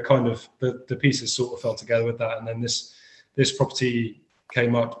 you know, it kind of, the pieces sort of fell together with that. And then this property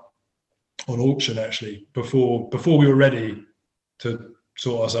came up on auction, actually, before we were ready to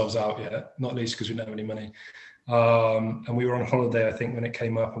sort ourselves out yet, not least because we didn't have any money. And we were on holiday, I think, when it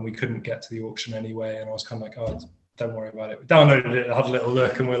came up, and we couldn't get to the auction anyway. And I was kind of like, oh, don't worry about it. We downloaded it, had a little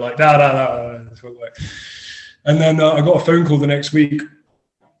look, and we're like, no, this won't work. And then I got a phone call the next week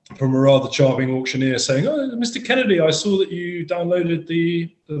from a rather charming auctioneer saying, oh, Mr. Kennedy, I saw that you downloaded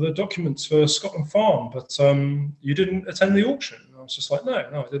the documents for Scotland Farm, but you didn't attend the auction. And I was just like, no,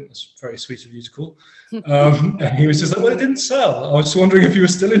 I didn't. It's very sweet of you to call. And he was just like, well, it didn't sell. I was wondering if you were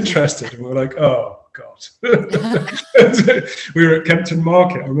still interested. And we were like, oh, God. We were at Kempton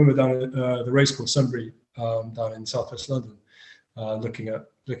Market. I remember down at the racecourse Sunbury, down in southwest London, looking at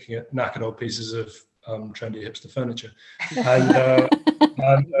knackered old pieces of trendy hipster furniture,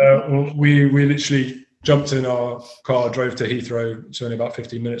 and we literally jumped in our car, drove to Heathrow. It's only about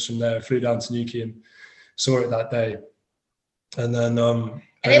 15 minutes from there. Flew down to Newquay and saw it that day, and then and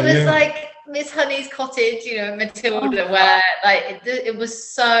it was like Miss Honey's cottage, you know, Matilda, where like it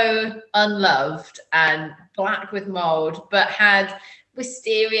was so unloved and black with mold, but had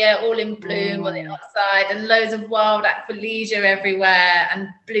wisteria all in bloom on the outside and loads of wild aqualegia everywhere and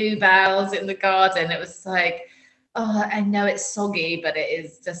bluebells in the garden. It was like, oh, I know it's soggy, but it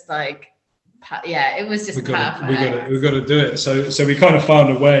is just like, yeah, it was just perfect. We got to do it. So we kind of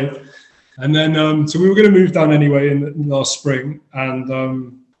found a way, and then so we were going to move down anyway in last spring,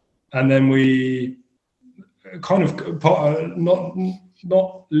 and then we kind of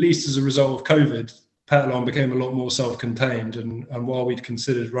not least as a result of COVID, Petalon became a lot more self-contained, and while we'd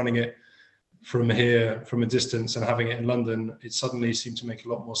considered running it from here, from a distance, and having it in London, it suddenly seemed to make a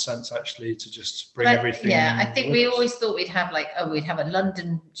lot more sense actually to just bring everything. Yeah, I think we always thought we'd have a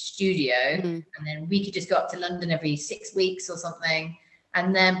London studio, and then we could just go up to London every 6 weeks or something.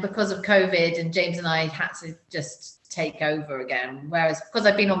 And then because of COVID, and James and I had to just take over again. Whereas because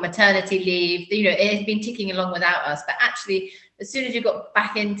I've been on maternity leave, you know, it has been ticking along without us. But actually, as soon as you got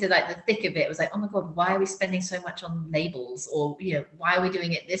back into like the thick of it, it was like, oh my God, why are we spending so much on labels? Or, you know, why are we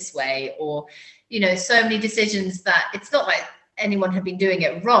doing it this way? Or, you know, so many decisions that it's not like anyone had been doing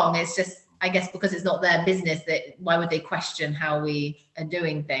it wrong. It's just, I guess, because it's not their business, that why would they question how we are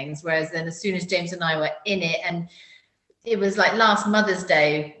doing things? Whereas then as soon as James and I were in it, and it was like last Mother's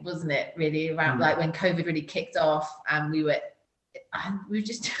Day, wasn't it, really, around like when COVID really kicked off, and we were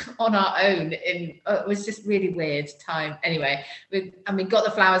just on our own. It was just really weird time. Anyway, we got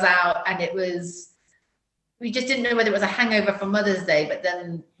the flowers out, and we just didn't know whether it was a hangover from Mother's Day, but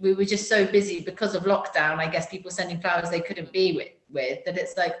then we were just so busy because of lockdown, I guess, people sending flowers they couldn't be with, that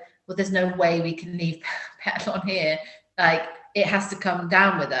it's like, well, there's no way we can leave Petalon here. Like, it has to come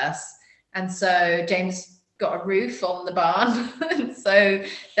down with us. And so James got a roof on the barn so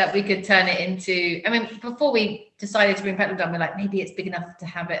that we could turn it into, I mean, before we decided to bring Petalon down, we're like, maybe it's big enough to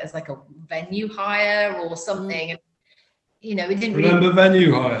have it as like a venue hire or something. And, you know, we didn't remember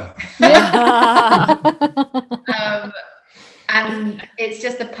venue hire. And it's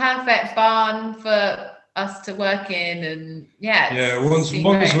just the perfect barn for us to work in. And once we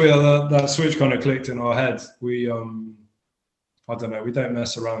had that switch kind of clicked in our heads, we I don't know, we don't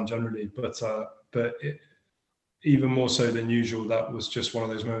mess around generally, but even more so than usual, that was just one of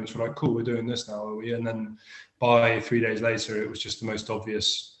those moments where like, cool, we're doing this now, are we? And then by 3 days later, it was just the most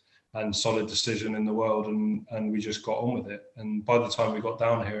obvious and solid decision in the world, and we just got on with it. And by the time we got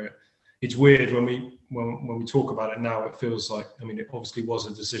down here, it's weird when we talk about it now. It feels like, I mean, it obviously was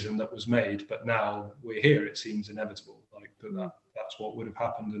a decision that was made, but now we're here. It seems inevitable, like that's what would have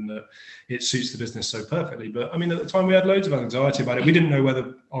happened, and that it suits the business so perfectly. But I mean, at the time we had loads of anxiety about it. We didn't know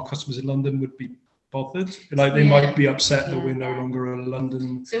whether our customers in London would be bothered, like they might be upset that we're no longer a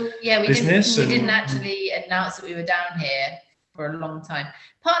London business. We didn't actually announce that we were down here for a long time,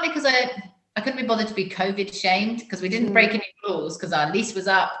 partly because I couldn't be bothered to be COVID shamed, because we didn't break any rules, because our lease was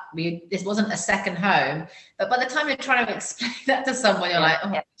up. This wasn't a second home. But by the time you're trying to explain that to someone, you're like,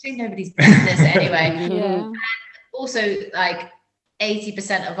 oh, actually nobody's business anyway. And also, like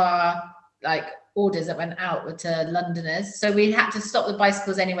 80% of our like orders that went out were to Londoners, so we had to stop the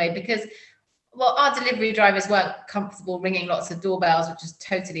bicycles anyway, because our delivery drivers weren't comfortable ringing lots of doorbells, which is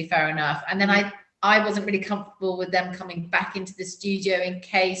totally fair enough. And then I wasn't really comfortable with them coming back into the studio in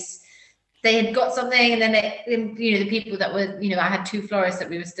case they had got something, and then the people that were, I had 2 florists that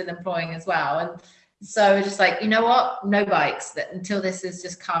we were still employing as well. And so just like, you know what, no bikes until this has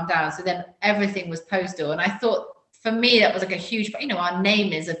just calmed down. So then everything was postal. And I thought, for me, that was like a huge, our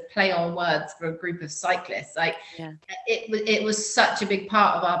name is a play on words for a group of cyclists. Like it was such a big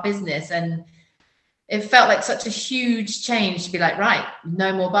part of our business. And it felt like such a huge change to be like, right,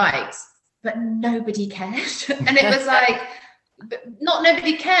 no more bikes, but nobody cared. And it was like, not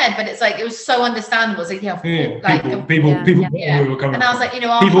nobody cared, but it's like it was so understandable. It's like, people where we were coming. And I was like,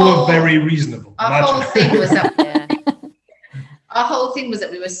 people were very reasonable. Our whole thing was that our whole thing was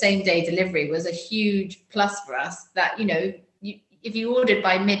that we were same day delivery was a huge plus for us. That if you ordered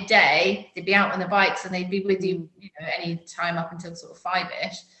by midday, they'd be out on the bikes and they'd be with you, any time up until sort of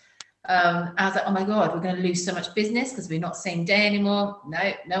 5ish. I was like, oh my God, we're going to lose so much business because we're not same day anymore.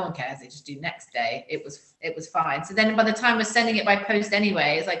 No one cares. They just do next day. It was fine. So then by the time we're sending it by post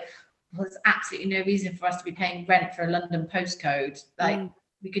anyway, it's like, well, there's absolutely no reason for us to be paying rent for a London postcode. Like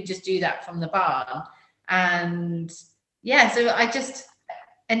we could just do that from the barn. And so I just,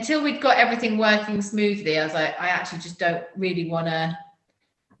 until we'd got everything working smoothly, I was like, I actually just don't really want to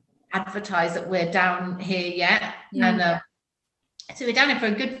advertise that we're down here yet. And so we're down here for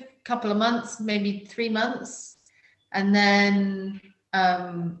a good couple of months, maybe 3 months, and then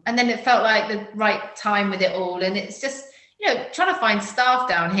it felt like the right time with it all. And it's just trying to find staff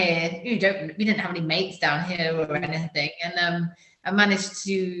down here. We didn't have any mates down here or anything, and I managed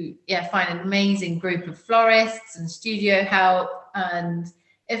to find an amazing group of florists and studio help, and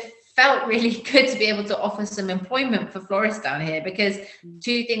it felt really good to be able to offer some employment for florists down here, because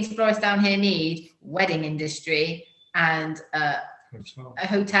 2 things florists down here need: wedding industry and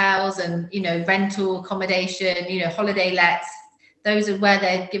hotels and rental accommodation, holiday lets. Those are where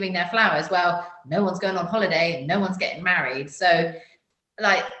they're giving their flowers. Well, no one's going on holiday, no one's getting married, so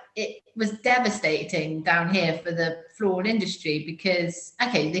like it was devastating down here for the floral industry, because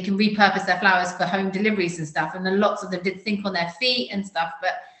they can repurpose their flowers for home deliveries and stuff, and then lots of them did think on their feet and stuff,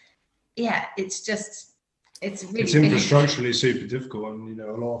 but it's really infrastructurally super difficult. And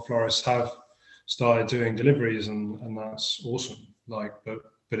a lot of florists have started doing deliveries, and that's awesome. Like,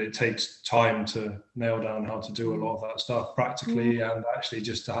 but it takes time to nail down how to do a lot of that stuff practically, and actually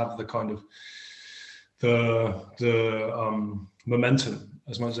just to have the kind of the momentum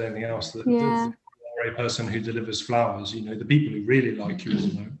as much as anything else. That the person who delivers flowers, the people who really like you all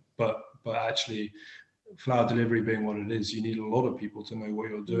know, but actually flower delivery being what it is, you need a lot of people to know what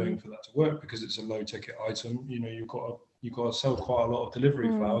you're doing for that to work, because it's a low ticket item. You've got to sell quite a lot of delivery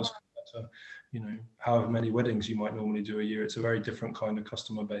flowers compared to however many weddings you might normally do a year. It's a very different kind of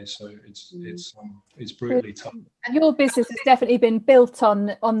customer base, so it's brutally tough. And your business has definitely been built on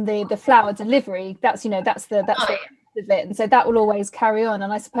the flower delivery. That's the of it, and so that will always carry on.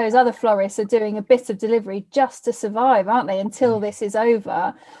 And I suppose other florists are doing a bit of delivery just to survive, aren't they, until this is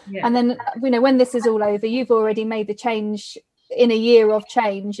over. And then when this is all over, you've already made the change in a year of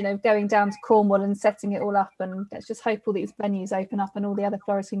change, going down to Cornwall and setting it all up, and let's just hope all these venues open up and all the other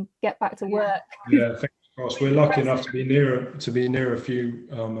florists can get back to work. Fingers crossed. We're lucky enough to be near a few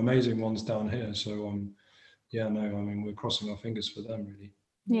amazing ones down here, so we're crossing our fingers for them, really.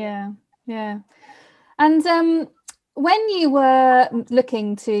 And when you were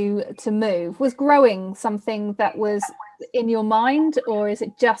looking to move, was growing something that was in your mind, or is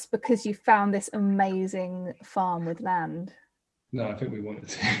it just because you found this amazing farm with land? No, I think we wanted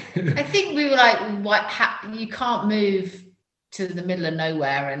to. I think we were like, you can't move to the middle of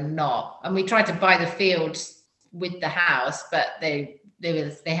nowhere and we tried to buy the field with the house, but they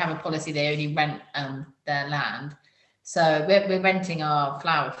have a policy, they only rent their land. So we're renting our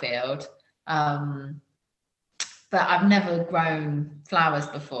flower field. But I've never grown flowers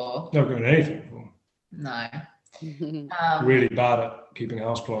before. Never grown anything before. No. Really bad at keeping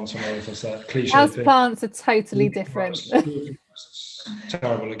houseplants. I know if it's that cliche thing. Houseplants are totally different.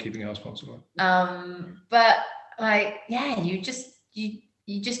 Terrible at keeping houseplants alive. But like, yeah, you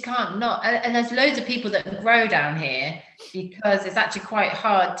just can't not. And there's loads of people that grow down here because it's actually quite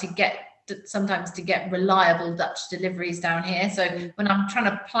hard sometimes to get reliable Dutch deliveries down here. So when I'm trying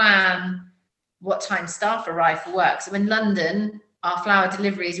to plan what time staff arrive for work, so in London, our flower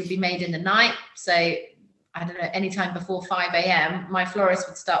deliveries would be made in the night. So I don't know, anytime before 5 a.m. my florist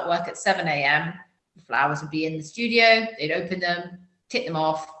would start work at 7 a.m. The flowers would be in the studio, they'd open them, tick them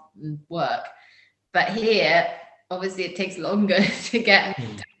off and work. But here, obviously it takes longer to get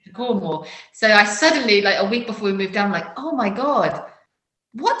to Cornwall. So I suddenly, like a week before we moved down, I'm like, oh my God,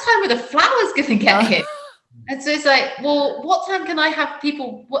 what time are the flowers going to get here? And so it's like, well, what time can I have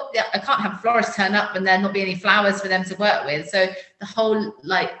people, I can't have florists turn up and there not be any flowers for them to work with. So the whole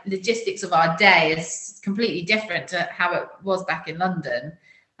like logistics of our day is completely different to how it was back in London.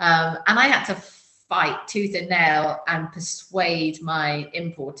 And I had to fight tooth and nail and persuade my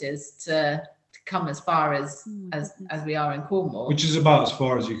importers to come as far as we are in Cornwall. Which is about as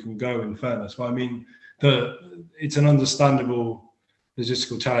far as you can go, in fairness. But I mean, it's an understandable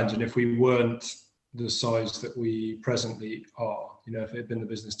logistical challenge, and if we weren't the size that we presently are, if it had been the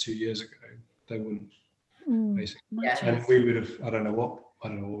business 2 years ago, they wouldn't basically. Yeah. And we would have, I don't know what we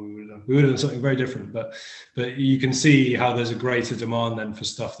would have done. We would have done something very different, but you can see how there's a greater demand then for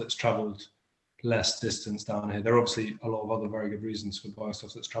stuff that's traveled less distance down here. There are obviously a lot of other very good reasons for buying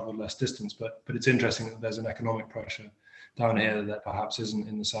stuff that's traveled less distance, but it's interesting that there's an economic pressure down here that perhaps isn't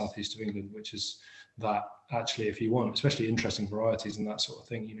in the southeast of England, which is that actually, if you want, especially interesting varieties and that sort of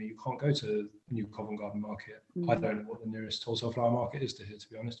thing, you can't go to New Covent Garden Market. I don't know what the nearest wholesale flower market is to here, to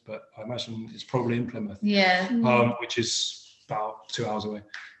be honest, but I imagine it's probably in Plymouth. Yeah. Which is about 2 hours away.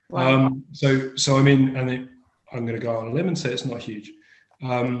 Wow. So I mean, and I'm going to go on a limb and say it's not huge.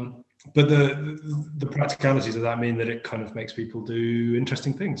 But the practicalities of that mean that it kind of makes people do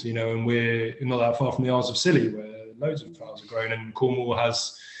interesting things, and we're not that far from the Isles of Scilly, where loads of flowers are grown, and Cornwall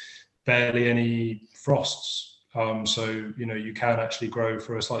has barely any frosts. So, you can actually grow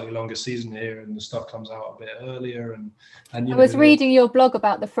for a slightly longer season here, and the stuff comes out a bit earlier. And I was reading your blog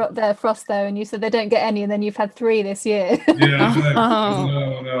about the frost though, and you said they don't get any, and then you've had 3 this year. Yeah,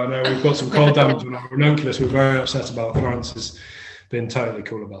 no. We've got some cold damage on our ranunculus. We're very upset about. Florence has been totally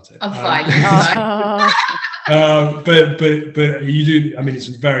cool about it. I'm fine. But you do. I mean, it's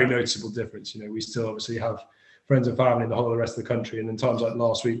a very noticeable difference. We still obviously have friends and family in the whole of the rest of the country, and in times like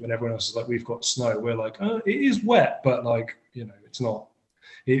last week when everyone else is like, we've got snow, we're like, oh, it is wet, but like, it's not.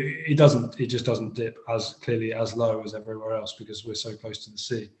 It just doesn't dip as clearly as low as everywhere else because we're so close to the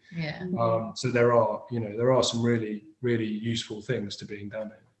sea. Yeah. So there are some really, really useful things to being down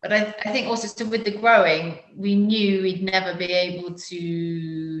here. But I think also with the growing, we knew we'd never be able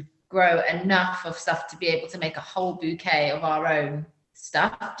to grow enough of stuff to be able to make a whole bouquet of our own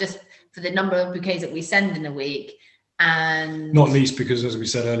stuff, just for the number of bouquets that we send in a week. And not least because, as we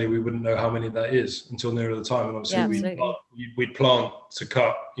said earlier, we wouldn't know how many that is until nearer the time. And obviously we'd plant to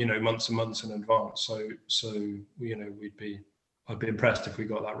cut, months and months in advance. So I'd be impressed if we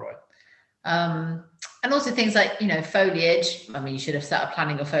got that right. And also things like, foliage. I mean, you should have started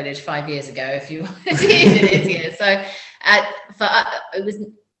planning your foliage 5 years ago if you wanted to use it this year. So for us,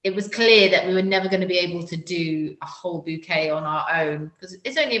 it was clear that we were never going to be able to do a whole bouquet on our own because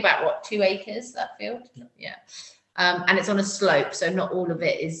it's only about 2 acres, that field. Yeah. And it's on a slope, so not all of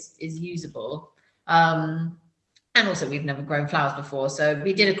it is usable. And also we've never grown flowers before. So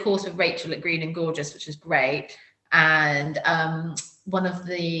we did a course with Rachel at Green and Gorgeous, which was great. And one of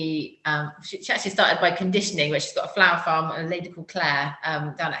the she actually started by conditioning, where she's got a flower farm, a lady called Claire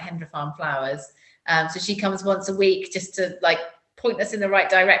down at Hendra Farm Flowers. So she comes once a week just to point us in the right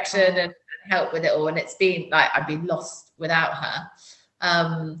direction and help with it all. And it's been I'd be lost without her.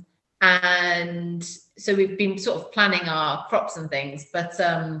 And so we've been sort of planning our crops and things, but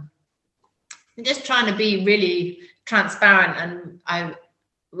just trying to be really transparent. And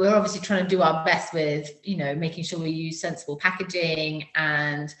we're obviously trying to do our best with, making sure we use sensible packaging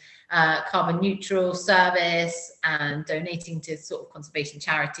and carbon neutral service and donating to sort of conservation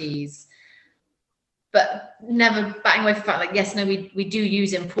charities, but never batting away from the fact we do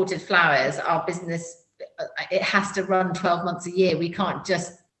use imported flowers. Our business, it has to run 12 months a year. We can't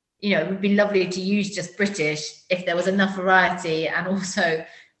just, it would be lovely to use just British if there was enough variety. And also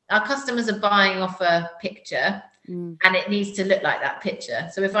our customers are buying off a picture. And it needs to look like that picture.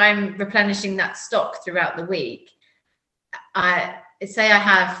 So if I'm replenishing that stock throughout the week, I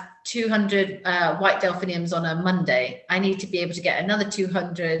have 200 white delphiniums on a Monday, I need to be able to get another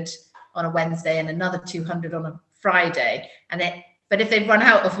 200 on a Wednesday and another 200 on a Friday. But if they've run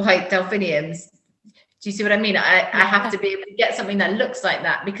out of white delphiniums, do you see what I mean? I have to be able to get something that looks like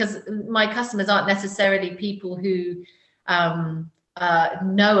that, because my customers aren't necessarily people who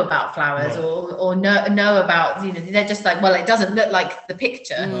know about flowers or know about, they're just like, well, it doesn't look like the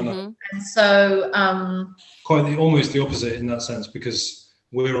picture. No. And so almost the opposite in that sense, because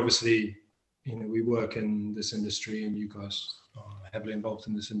we're obviously, we work in this industry, and you guys are heavily involved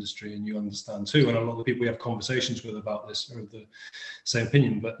in this industry, and you understand too, and a lot of the people we have conversations with about this are of the same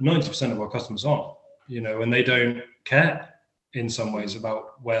opinion, but 90% of our customers aren't, and they don't care in some ways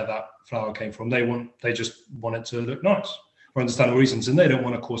about where that flower came from. They just want it to look nice for understandable reasons, and they don't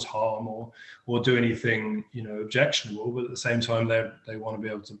want to cause harm or do anything objectionable, but at the same time they want to be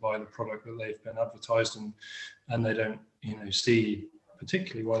able to buy the product that they've been advertised, and they don't see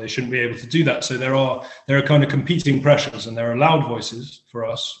particularly why they shouldn't be able to do that. So there are kind of competing pressures, and there are loud voices for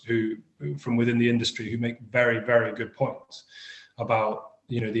us who from within the industry who make very, very good points about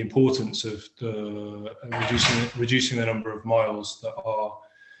the importance of the reducing the number of miles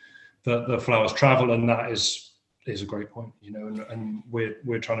that the flowers travel, and that is a great point, and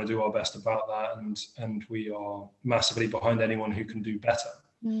we're trying to do our best about that, and we are massively behind anyone who can do better.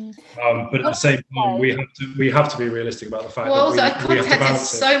 But at the same time, we have to be realistic about the fact that we I have to contacted balance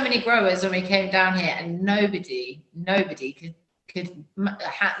so many growers when we came down here, and nobody couldn't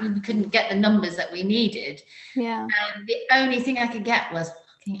get the numbers that we needed. Yeah. And the only thing I could get was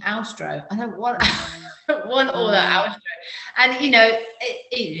fucking Austro. I don't want all that Austro. And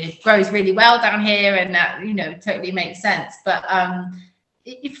it grows really well down here, and that totally makes sense. But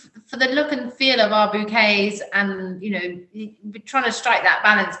if for the look and feel of our bouquets, and we're trying to strike that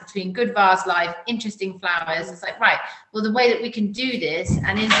balance between good vase life, interesting flowers. It's like, right, well, the way that we can do this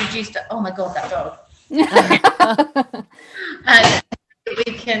and introduce oh my god, that dog. And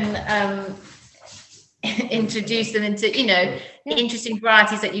we can introduce them into interesting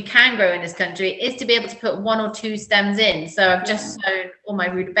varieties that you can grow in this country, is to be able to put 1 or 2 stems in. So I've just sown all my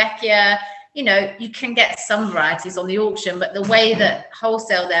Rudbeckia. You can get some varieties on the auction, but the way that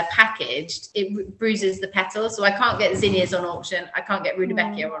wholesale they're packaged, it bruises the petals. So I can't get zinnias on auction, I can't get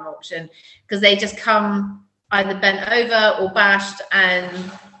Rudbeckia on auction, because they just come either bent over or bashed, and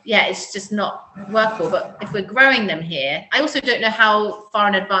it's just not workable. But if we're growing them here, I also don't know how far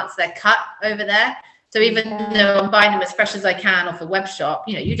in advance they're cut over there. So even though I'm buying them as fresh as I can off a web shop,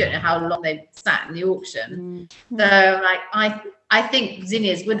 you don't know how long they've sat in the auction. So I think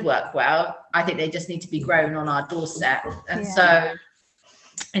zinnias would work well. I think they just need to be grown on our doorstep. And so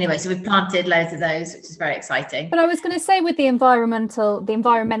anyway, so we've planted loads of those, which is very exciting. But I was going to say, with the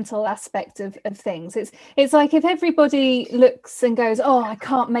environmental aspect of things, it's like if everybody looks and goes, oh, I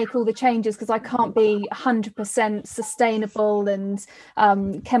can't make all the changes because I can't be 100% sustainable and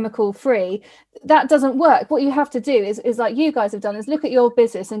chemical free, that doesn't work. What you have to do is like you guys have done, is look at your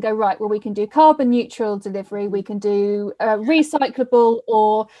business and go, right, well, we can do carbon neutral delivery, we can do recyclable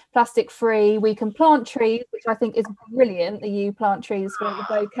or plastic free, we can plant trees, which I think is brilliant that you plant trees for the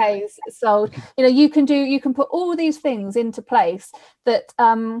bouquets sold. You can put all these things into place that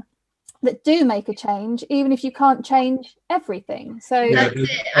do make a change, even if you can't change everything. So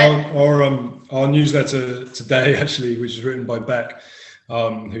our newsletter today, actually, which is written by Beck,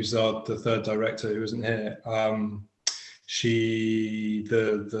 who's the third director who isn't here,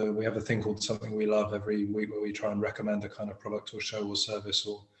 we have a thing called Something We Love every week, where we try and recommend a kind of product or show or service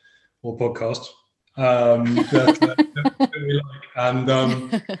or podcast that we like. And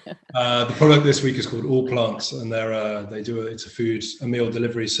the product this week is called All Plants, and it's a meal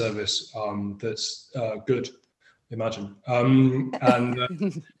delivery service that's good, imagine. And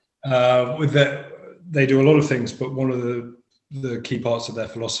with that, they do a lot of things, but one of the key parts of their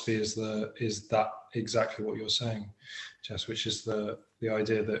philosophy is that exactly what you're saying, Jess, which is the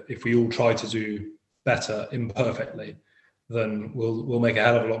idea that if we all try to do better imperfectly, then we'll make a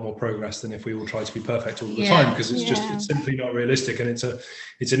hell of a lot more progress than if we all try to be perfect all the time, because it's simply not realistic. And it's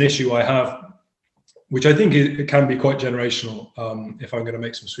an issue I have, which I think it can be quite generational. If I'm going to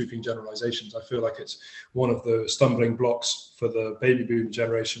make some sweeping generalizations, I feel like it's one of the stumbling blocks for the baby boom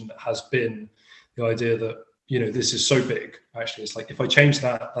generation that has been the idea that this is so big. Actually, it's like, if I change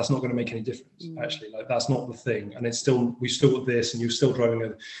that's not going to make any difference. Actually, like, that's not the thing. And we've still got this, and you're still driving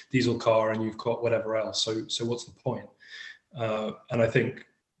a diesel car, and you've got whatever else. So what's the point? And I think,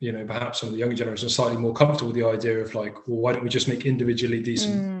 perhaps some of the younger generation are slightly more comfortable with the idea of like, well, why don't we just make individually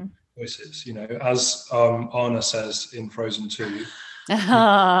decent choices? As Anna says in Frozen 2,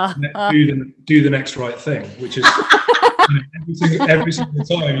 do the next right thing, which is every single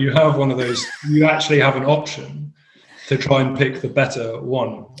time you have one of those, you actually have an option to try and pick the better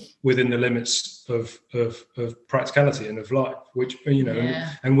one within the limits of practicality and of life, which, you know,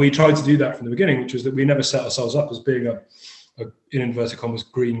 and we tried to do that from the beginning, which was that we never set ourselves up as being a in inverted commas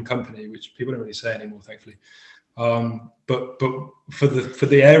green company, which people don't really say anymore, thankfully. But for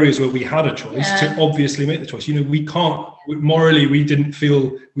the areas where we had a choice to obviously make the choice, you know, we can't morally, we didn't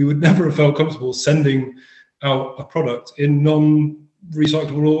feel, we would never have felt comfortable sending out a product in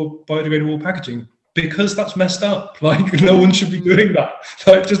non-recyclable or biodegradable packaging, because that's messed up. Like, no one should be doing that.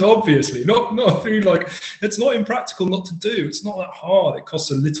 Like, just obviously, not through, like, it's not impractical not to do. It's not that hard. It costs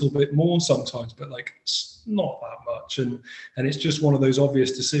a little bit more sometimes, but like, it's not that much. And it's just one of those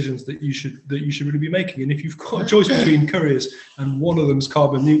obvious decisions that you should really be making. And if you've got a choice between couriers and one of them's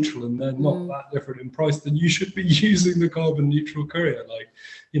carbon neutral and they're not that different in price, then you should be using the carbon neutral courier. Like,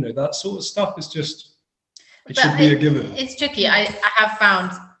 you know, that sort of stuff is just, should be a given. It's tricky. I have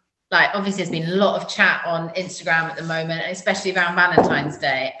found, like, obviously there's been a lot of chat on Instagram at the moment, especially around Valentine's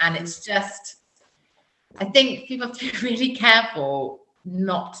Day. And it's just, I think people have to be really careful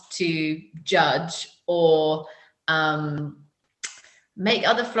not to judge or make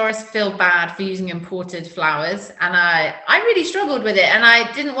other florists feel bad for using imported flowers. And I really struggled with it, and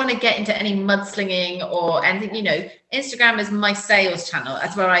I didn't want to get into any mudslinging or anything. You know, Instagram is my sales channel.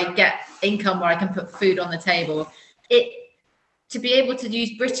 That's where I get income, where I can put food on the table. To be able to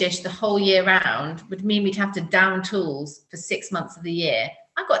use British the whole year round would mean we'd have to down tools for 6 months of the year.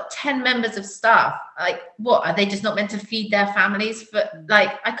 I've got 10 members of staff. Like, what, are they just not meant to feed their families? But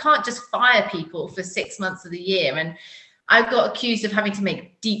like, I can't just fire people for 6 months of the year. And I got accused of having to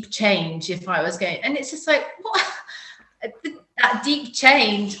make deep change if I was going, and it's just like, what? That deep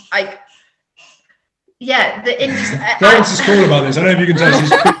change, like, yeah. Florence is cool about this. I don't know if you can tell,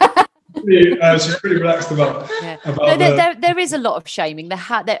 she's pretty relaxed about. Yeah. There is a lot of shaming,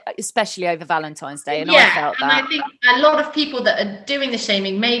 especially over Valentine's Day, and I felt that. And I think a lot of people that are doing the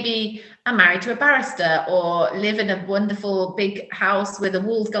shaming maybe are married to a barrister or live in a wonderful big house with a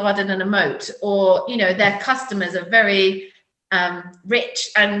walled garden and a moat, or, you know, their customers are very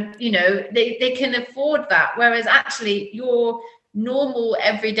rich and, you know, they can afford that, whereas actually your normal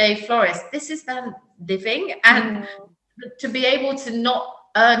everyday florist, this is their living, and to be able to not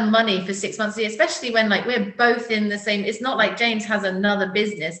earn money for 6 months a year, especially when, like, we're both in the same, it's not like James has another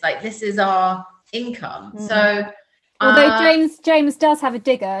business, like, this is our income. So although James does have a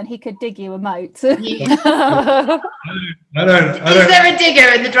digger and he could dig you a moat. I don't. Is there a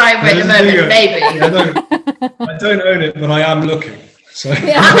digger in the driveway at the moment? Maybe. I don't own it, but I am looking. So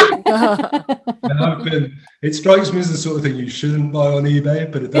it strikes me as the sort of thing you shouldn't buy on eBay,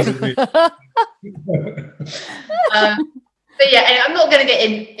 but it doesn't mean. But yeah, I'm not going to get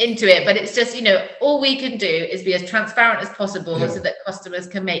into it, but it's just, you know, all we can do is be as transparent as possible so that customers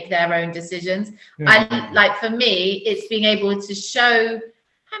can make their own decisions. And like, for me, it's being able to show,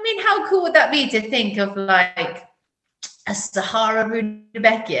 I mean, how cool would that be to think of, like, a Sahara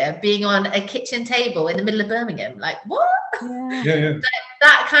Rudbeckia being on a kitchen table in the middle of Birmingham? Like, what?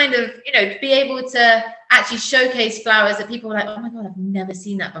 That kind of, you know, to be able to actually showcase flowers that people are like, oh my God, I've never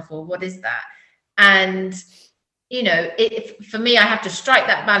seen that before. What is that? And, you know, for me, I have to strike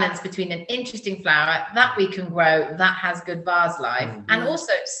that balance between an interesting flower that we can grow, that has good vase life, and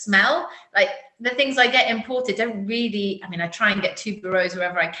also smell. Like, the things I get imported don't really, I mean, I try and get tuberose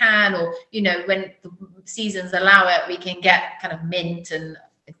wherever I can, or, you know, when the seasons allow it, we can get kind of mint and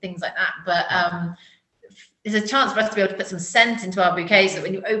things like that. But there's a chance for us to be able to put some scent into our bouquet, so that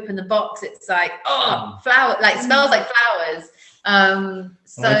when you open the box, it's like, oh, flower, like, smells like flowers.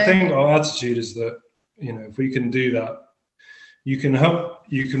 So I think our attitude is that, you know, if we can do that, you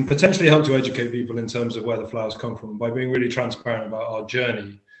can potentially help to educate people in terms of where the flowers come from by being really transparent about our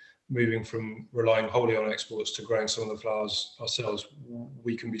journey, moving from relying wholly on exports to growing some of the flowers ourselves.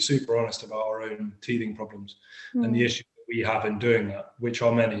 We can be super honest about our own teething problems and the issues that we have in doing that, which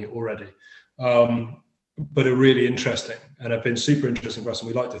are many already, but are really interesting and have been super interesting for us, and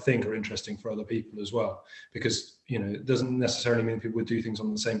we like to think are interesting for other people as well, because, you know, it doesn't necessarily mean people would do things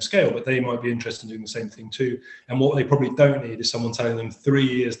on the same scale, but they might be interested in doing the same thing too. And what they probably don't need is someone telling them 3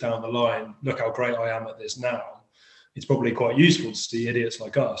 years down the line, look how great I am at this now. It's probably quite useful to see idiots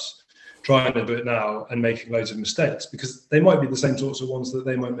like us trying to do it now and making loads of mistakes, because they might be the same sorts of ones that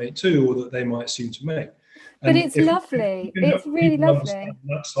they might make too, or that they might seem to make. But it's lovely. It's really lovely.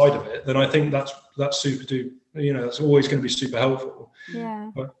 That side of it, then I think that's super duper, you know, that's always going to be super helpful.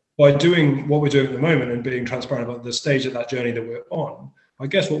 Yeah. But by doing what we're doing at the moment and being transparent about the stage of that journey that we're on, I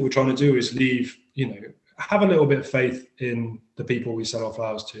guess what we're trying to do is leave, you know, have a little bit of faith in the people we sell our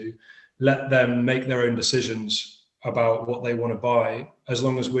flowers to, let them make their own decisions about what they want to buy, as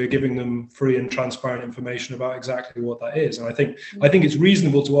long as we're giving them free and transparent information about exactly what that is. And I think it's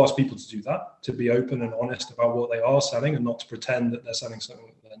reasonable to ask people to do that, to be open and honest about what they are selling, and not to pretend that they're selling something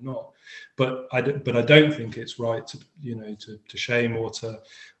that they're not. But I don't think it's right to to shame or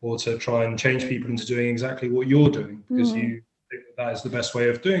to try and change people into doing exactly what you're doing, because you think that is the best way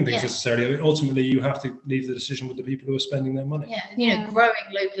of doing things necessarily. I mean, ultimately, you have to leave the decision with the people who are spending their money. Growing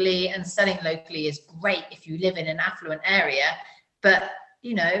locally and selling locally is great if you live in an affluent area, but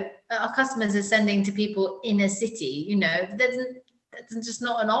our customers are sending to people in a city. That's just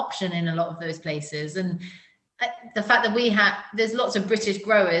not an option in a lot of those places. And the fact that there's lots of British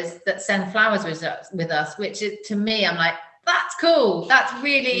growers that send flowers with us, which is, to me, I'm like, that's cool. That's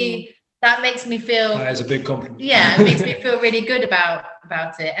really, that makes me feel. That is a big compliment. Yeah, it makes me feel really good about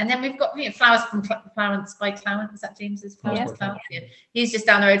it. And then we've got flowers from Clarence by Clarence. Is that James's flowers? Yes. Clarence? Yeah. He's just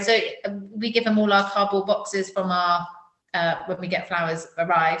down the road. So we give him all our cardboard boxes from our when we get flowers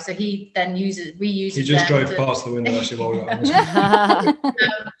arrive. So he then reuses. He just drove past the window actually while we were on so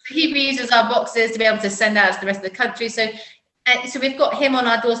he reuses our boxes to be able to send out to the rest of the country. So we've got him on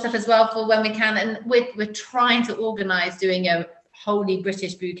our doorstep as well for when we can, and we're trying to organise doing a wholly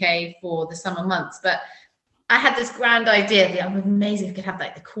British bouquet for the summer months. But I had this grand idea that it would be amazing if we could have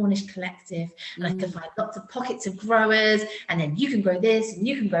like the Cornish Collective, and I could find lots of pockets of growers, and then you can grow this and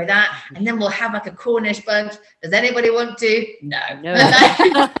you can grow that, and then we'll have like a Cornish bunch. Does anybody want to? No.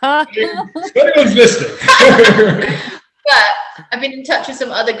 Anyone's listening. But I've been in touch with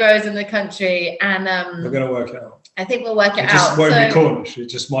some other growers in the country, and we're going to work it out. I think we'll work it out. It just won't be Cornish. It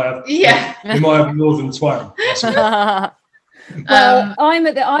just might have. Yeah. It might have northern twang. Well,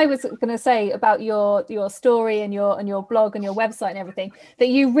 I was going to say about your story and your blog and your website and everything, that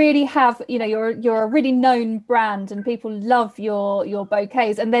you really have, you're a really known brand, and people love your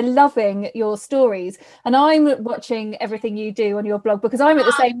bouquets and they're loving your stories. And I'm watching everything you do on your blog because I'm at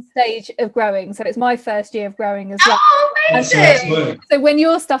the same stage of growing, so it's my first year of growing as well. So when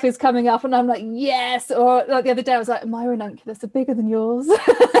your stuff is coming up and I'm like, yes, or like the other day I was like, my ranunculus are bigger than yours.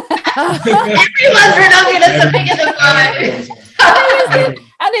 Everyone's ranunculus are bigger than mine.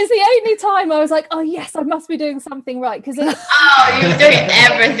 And it's the only time I was like, oh yes, I must be doing something right, because you're doing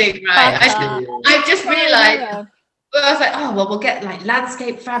everything right. I just realized, I was like, we'll get like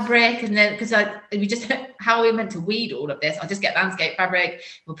landscape fabric, and then because how are we meant to weed all of this? I'll just get landscape fabric,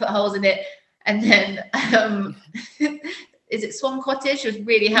 we'll put holes in it, and then is it Swan Cottage? She was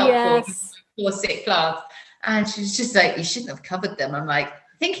really helpful for sick plants, and she was just like, you shouldn't have covered them. I'm like,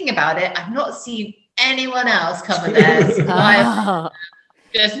 thinking about it, I've not seen anyone else cover theirs. I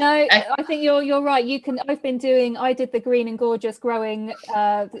think you're right. I did the Green and Gorgeous growing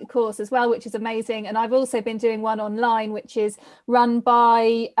course as well, which is amazing, and I've also been doing one online which is run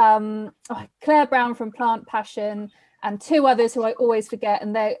by Claire Brown from Plant Passion and two others who I always forget,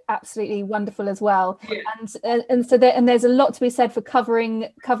 and they're absolutely wonderful as well. And so there's a lot to be said for covering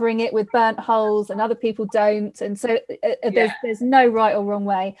it with burnt holes, and other people don't, and so there's no right or wrong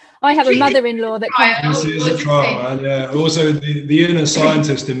way. I have a mother-in-law that this is a trial, man. Yeah. Also, the inner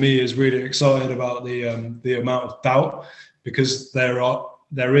scientist in me is really excited about the amount of doubt, because there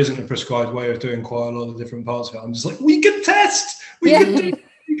isn't a prescribed way of doing quite a lot of different parts of it. I'm just like, we can test. We can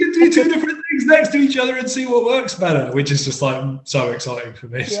do two different things next to each other and see what works better, which is just like so exciting for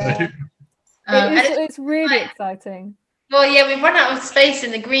me. Yeah. So. It's really exciting. Well, we've run out of space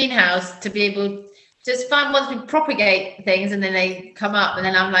in the greenhouse to be able to find, once we propagate things and then they come up, and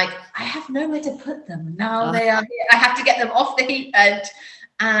then I'm like, I have nowhere to put them. Now they are here. I have to get them off the heat bench.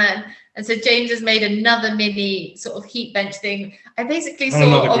 And so James has made another mini sort of heat bench thing. I basically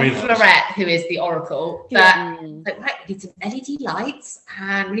saw on Florette, who is the oracle, that like, right, we need some LED lights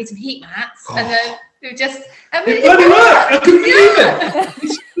and we need some heat mats, and then we just it bloody worked. I couldn't believe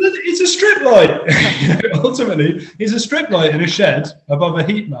it. It's a strip light. Ultimately, it's a strip light in a shed above a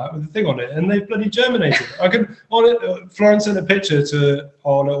heat mat with a thing on it, and they bloody germinated. Florence sent a picture to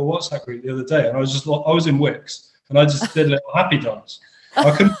our little WhatsApp group the other day, and I was in Wix, and I just did a little happy dance. I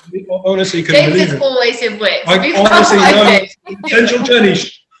honestly couldn't believe it. James is always in Wix. I honestly know. Central Journey.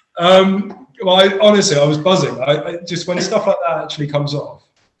 I was buzzing. I just, when stuff like that actually comes off,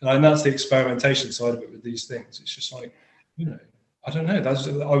 and that's the experimentation side of it with these things. It's just like, I don't know.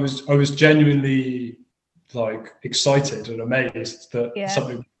 I was genuinely like excited and amazed that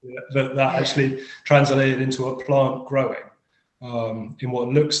something that actually translated into a plant growing in what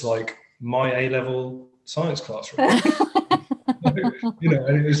looks like my A-level science classroom.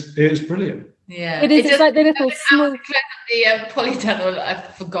 And it was brilliant. Yeah, it is. It's like the little small. The polytunnel, I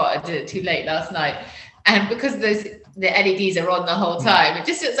forgot. I did it too late last night, and because of those the LEDs are on the whole time. It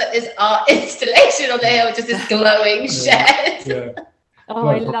just looks like this art installation on the hill, just this glowing shed. Yeah. Oh,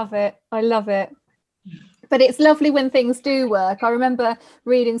 I love it. I love it. But it's lovely when things do work. I remember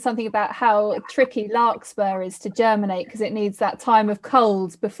reading something about how tricky larkspur is to germinate because it needs that time of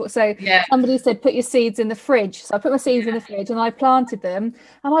cold before. So somebody said, put your seeds in the fridge. So I put my seeds in the fridge and I planted them.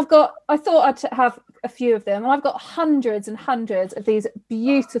 And I thought I'd have a few of them. And I've got hundreds and hundreds of these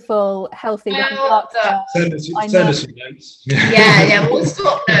beautiful, healthy looking larkspur. Send us your notes. Yeah, we'll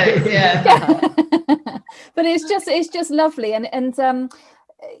swap notes. Yeah. But it's just lovely. And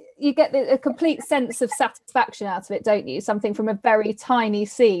you get a complete sense of satisfaction out of it, don't you? Something from a very tiny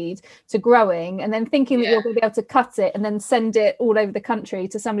seed to growing, and then thinking that you're going to be able to cut it and then send it all over the country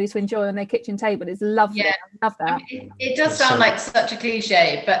to somebody to enjoy on their kitchen table is lovely. I love that. I mean, it does sound like such a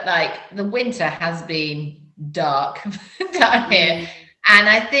cliche, but like the winter has been dark down here. And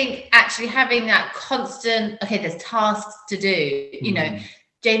I think actually having that constant, there's tasks to do, you know,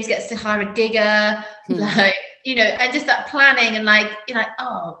 James gets to hire a digger, like, you know, and just that planning and like, you know,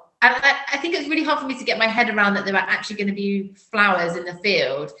 I think it's really hard for me to get my head around that there are actually going to be flowers in the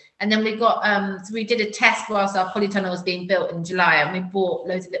field. And then we got, so we did a test whilst our polytunnel was being built in July, and we bought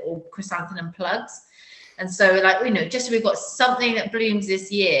loads of little chrysanthemum plugs. And so like, you know, just so we've got something that blooms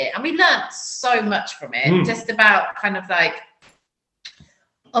this year. And we learned so much from it, just about kind of like,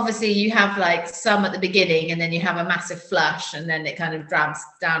 obviously you have like some at the beginning and then you have a massive flush and then it kind of drabs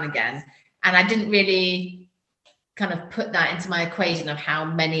down again. And I didn't really kind of put that into my equation of how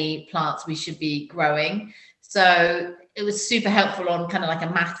many plants we should be growing. So it was super helpful on kind of like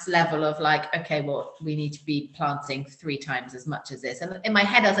a maths level of like, okay, well, we need to be planting 3 times as much as this. And in my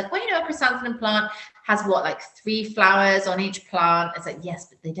head, I was like, well, you know, a chrysanthemum plant has what, like 3 flowers on each plant? It's like, yes,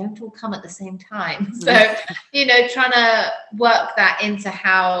 but they don't all come at the same time. So, you know, trying to work that into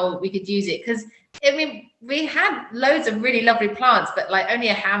how we could use it. Because, I mean, we had loads of really lovely plants, but like only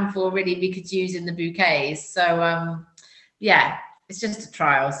a handful really we could use in the bouquets. So, yeah. It's just a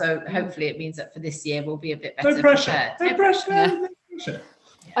trial, so hopefully it means that for this year we'll be a bit better. No pressure. No pressure.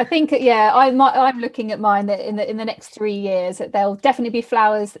 I think, I'm looking at mine that in the next 3 years that there'll definitely be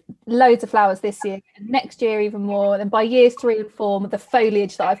flowers, loads of flowers this year, and next year even more. And by years 3 and 4, the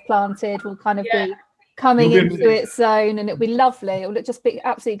foliage that I've planted will kind of be coming into its own, and it'll be lovely. It'll just be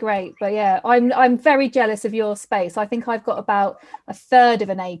absolutely great. But yeah, I'm very jealous of your space. I think I've got about a third of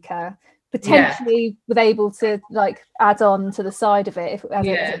an acre. Potentially with able to like add on to the side of it as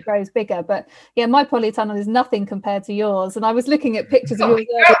it grows bigger, but my polytunnel is nothing compared to yours. And I was looking at pictures of yours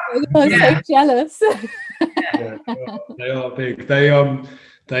earlier. I'm so jealous. They are big.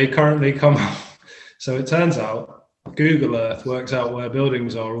 They currently come up. So it turns out Google Earth works out where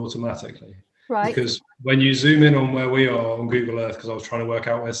buildings are automatically, right? Because when you zoom in on where we are on Google Earth, because I was trying to work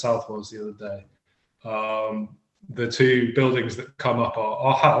out where South was the other day, the 2 buildings that come up are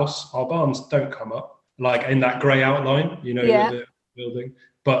our house. Our barns don't come up, like in that grey outline, you know, with the building.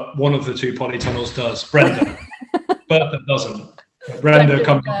 But one of the 2 polytunnels does. Brenda. But that doesn't. Brenda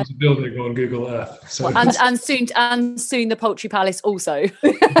comes up as a building on Google Earth. So and soon the Poultry Palace also.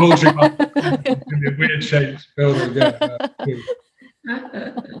 The Poultry Palace is going to be a weird shaped building.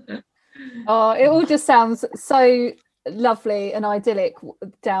 Oh, it all just sounds so lovely and idyllic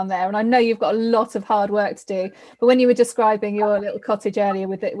down there, and I know you've got a lot of hard work to do, but when you were describing your little cottage earlier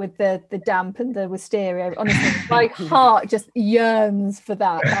with the damp and the wisteria, honestly my heart just yearns for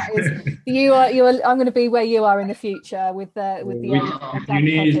that. That is, you are I'm going to be where you are in the future with the if you need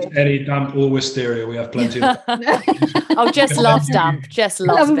cottage. Any damp or wisteria, we have plenty of Jess loves damp. Jess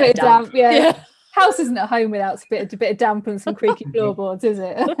loves a bit of damp. Yeah. House isn't at home without a bit of damp and some creaky floorboards, is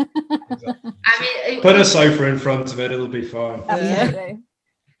it? Exactly. I mean, put a sofa in front of it; it'll be fine. Absolutely.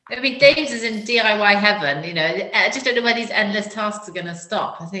 I mean, Dave's is in DIY heaven. You know, I just don't know where these endless tasks are going to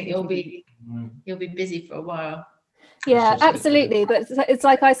stop. I think you'll be busy for a while. Yeah, absolutely. But it's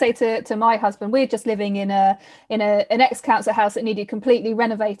like I say to my husband, we're just living in an ex-council house that needed completely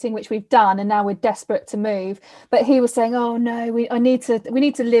renovating, which we've done, and now we're desperate to move. But he was saying, oh no, we need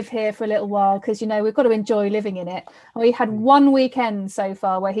to live here for a little while because, you know, we've got to enjoy living in it. And we had 1 weekend so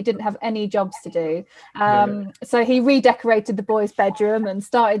far where he didn't have any jobs to do. So he redecorated the boys' bedroom and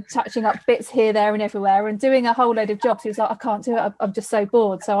started touching up bits here, there and everywhere and doing a whole load of jobs. He was like, I can't do it. I'm just so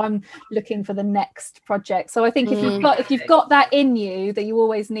bored. So I'm looking for the next project. So I think if you've got that in you, that you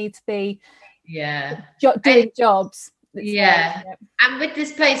always need to be doing jobs. And with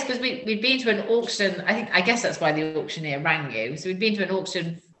this place, because we'd been to an auction, I guess that's why the auctioneer rang you. So we'd been to an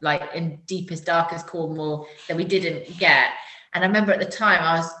auction like in deepest, darkest Cornwall that we didn't get. And I remember at the time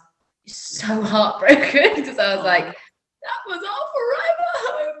I was so heartbroken because I was like, that was our forever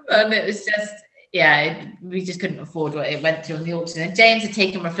home. And it was just, we just couldn't afford what it went to on the auction. And James had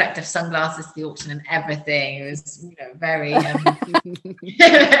taken reflective sunglasses to the auction and everything. It was, very, very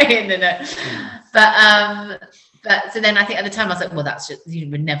in the know. But so then I think at the time I was like, well, that's just,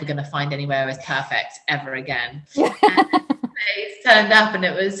 we're never going to find anywhere as perfect ever again. It turned up and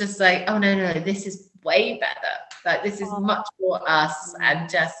it was just like, oh no, this is way better. Like, this is much more us, and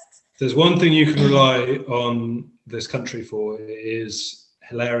just. There's one thing you can rely on this country for, is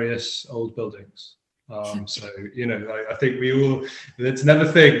hilarious old buildings. So, I think we all, let's never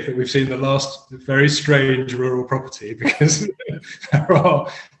think that we've seen the last very strange rural property, because there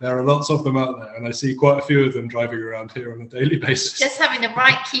are lots of them out there, and I see quite a few of them driving around here on a daily basis. Just having the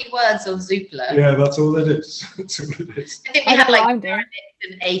right keywords on Zoopla. Yeah, that's all it is. That's all it is. I think we had Derelict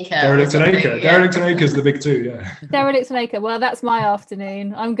and Acre. Derelict and Acre is the big two, yeah. Derelict and Acre. Well, that's my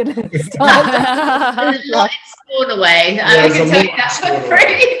afternoon. I'm going to start. There's a lot in Stornoway. I can tell you that for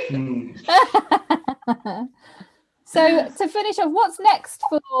free. So to finish off, what's next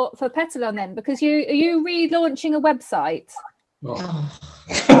for Petalon then? Because are you relaunching a website?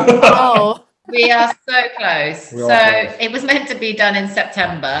 Oh. We are so close. It was meant to be done in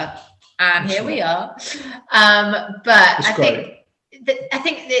September, and here we are. But I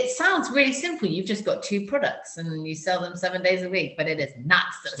think it sounds really simple. You've just got 2 products and you sell them 7 days a week, but it is not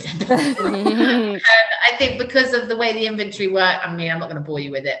so simple. And I think because of the way the inventory works, I mean, I'm not going to bore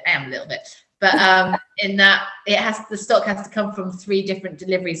you with it. I am a little bit. But in that, the stock has to come from 3 different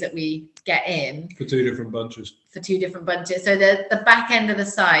deliveries that we get in. For 2 different bunches. So the back end of the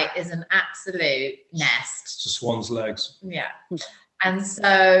site is an absolute nest. It's just swan's legs. Yeah. And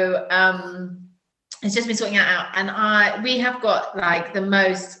so it's just been sorting that out. And we have got like the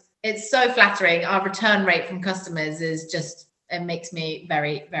most, it's so flattering. Our return rate from customers is just, it makes me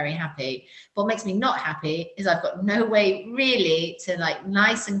very, very happy. What makes me not happy is I've got no way really to like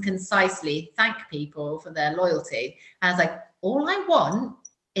nice and concisely thank people for their loyalty. And I was like, all I want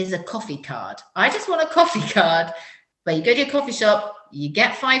is a coffee card. I just want a coffee card where you go to a coffee shop, you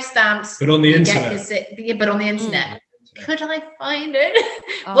get 5 stamps. But on the internet. But on the internet. Could I find it?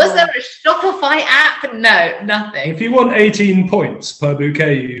 Was there a Shopify app? No, nothing. If you want 18 points per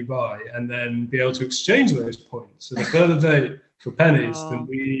bouquet you buy, and then be able to exchange those points at a further date for pennies, then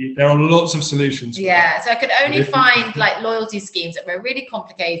there are lots of solutions. So I could only find like loyalty schemes that were really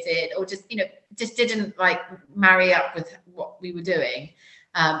complicated, or just didn't like marry up with what we were doing.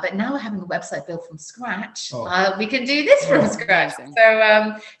 But now we're having a website built from scratch. We can do this from scratch.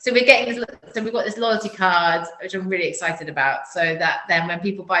 So we're getting this. So we've got this loyalty card, which I'm really excited about. So that then when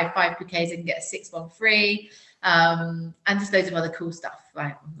people buy 5 bouquets, they can get a 6th one free, and just loads of other cool stuff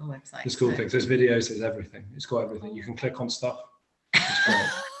right on the website. There's cool things. There's videos. There's everything. It's got everything. You can click on stuff. It's great.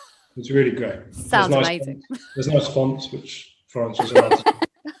 It's really great. Sounds amazing. There's no fonts, which Florence was allowed to do.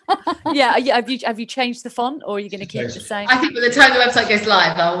 Yeah. Have you changed the font, or are you going to keep it the same? I think by the time the website goes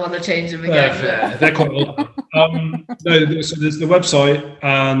live, I'll want to change them again. They're quite old. So there's the website,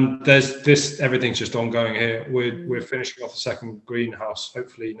 and there's this. Everything's just ongoing here. We're finishing off the 2nd greenhouse,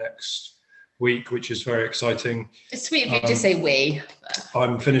 hopefully next week, which is very exciting. It's sweet of you to say we.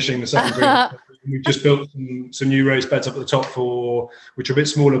 I'm finishing the 2nd greenhouse. We've just built some new raised beds up at the top which are a bit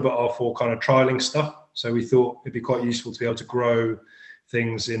smaller, but are for kind of trialing stuff. So we thought it'd be quite useful to be able to grow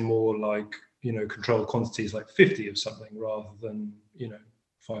things in more like, controlled quantities, like 50 of something rather than,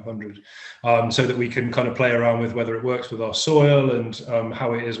 500, so that we can kind of play around with whether it works with our soil and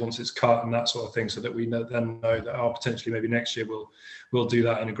how it is once it's cut and that sort of thing, so that we then know that potentially maybe next year we'll do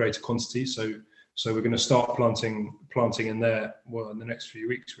that in a greater quantity. So we're going to start planting in there in the next few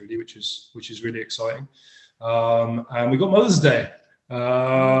weeks, really, which is really exciting. And we got Mother's Day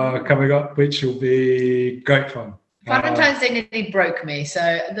coming up, which will be great fun. Valentine's Day nearly broke me, so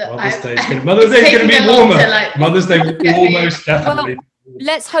Mother's Day is going to be warmer. Mother's Day will almost definitely.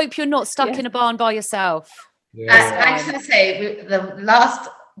 Let's hope you're not stuck in a barn by yourself. I was going to say, the last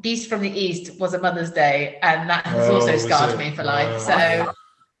Beast from the East was a Mother's Day, and that has also scarred me for life. So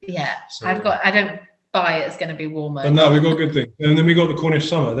I don't buy it. It's going to be warmer. But no, we've got good things, and then we got the Cornish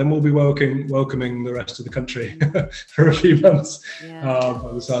summer. Then we'll be welcoming the rest of the country for a few months.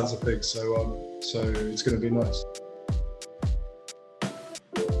 By the sounds of things. So it's going to be nice.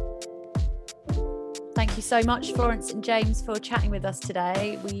 Thank you so much, Florence and James, for chatting with us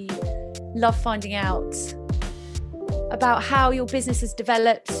today. We love finding out about how your business has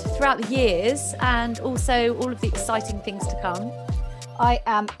developed throughout the years, and also all of the exciting things to come. I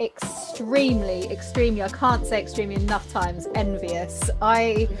am extremely, I can't say extremely enough times, envious.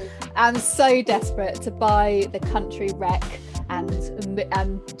 I am so desperate to buy the country wreck and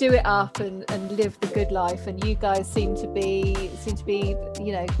and do it up and live the good life. And you guys seem to be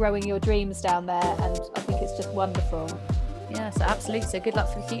growing your dreams down there, and I think it's just wonderful. Yeah, so absolutely. So good luck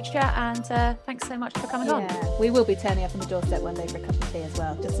for the future, and thanks so much for coming on. We will be turning up on the doorstep one day for a cup of tea as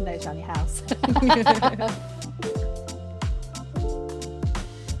well, just a note on your house.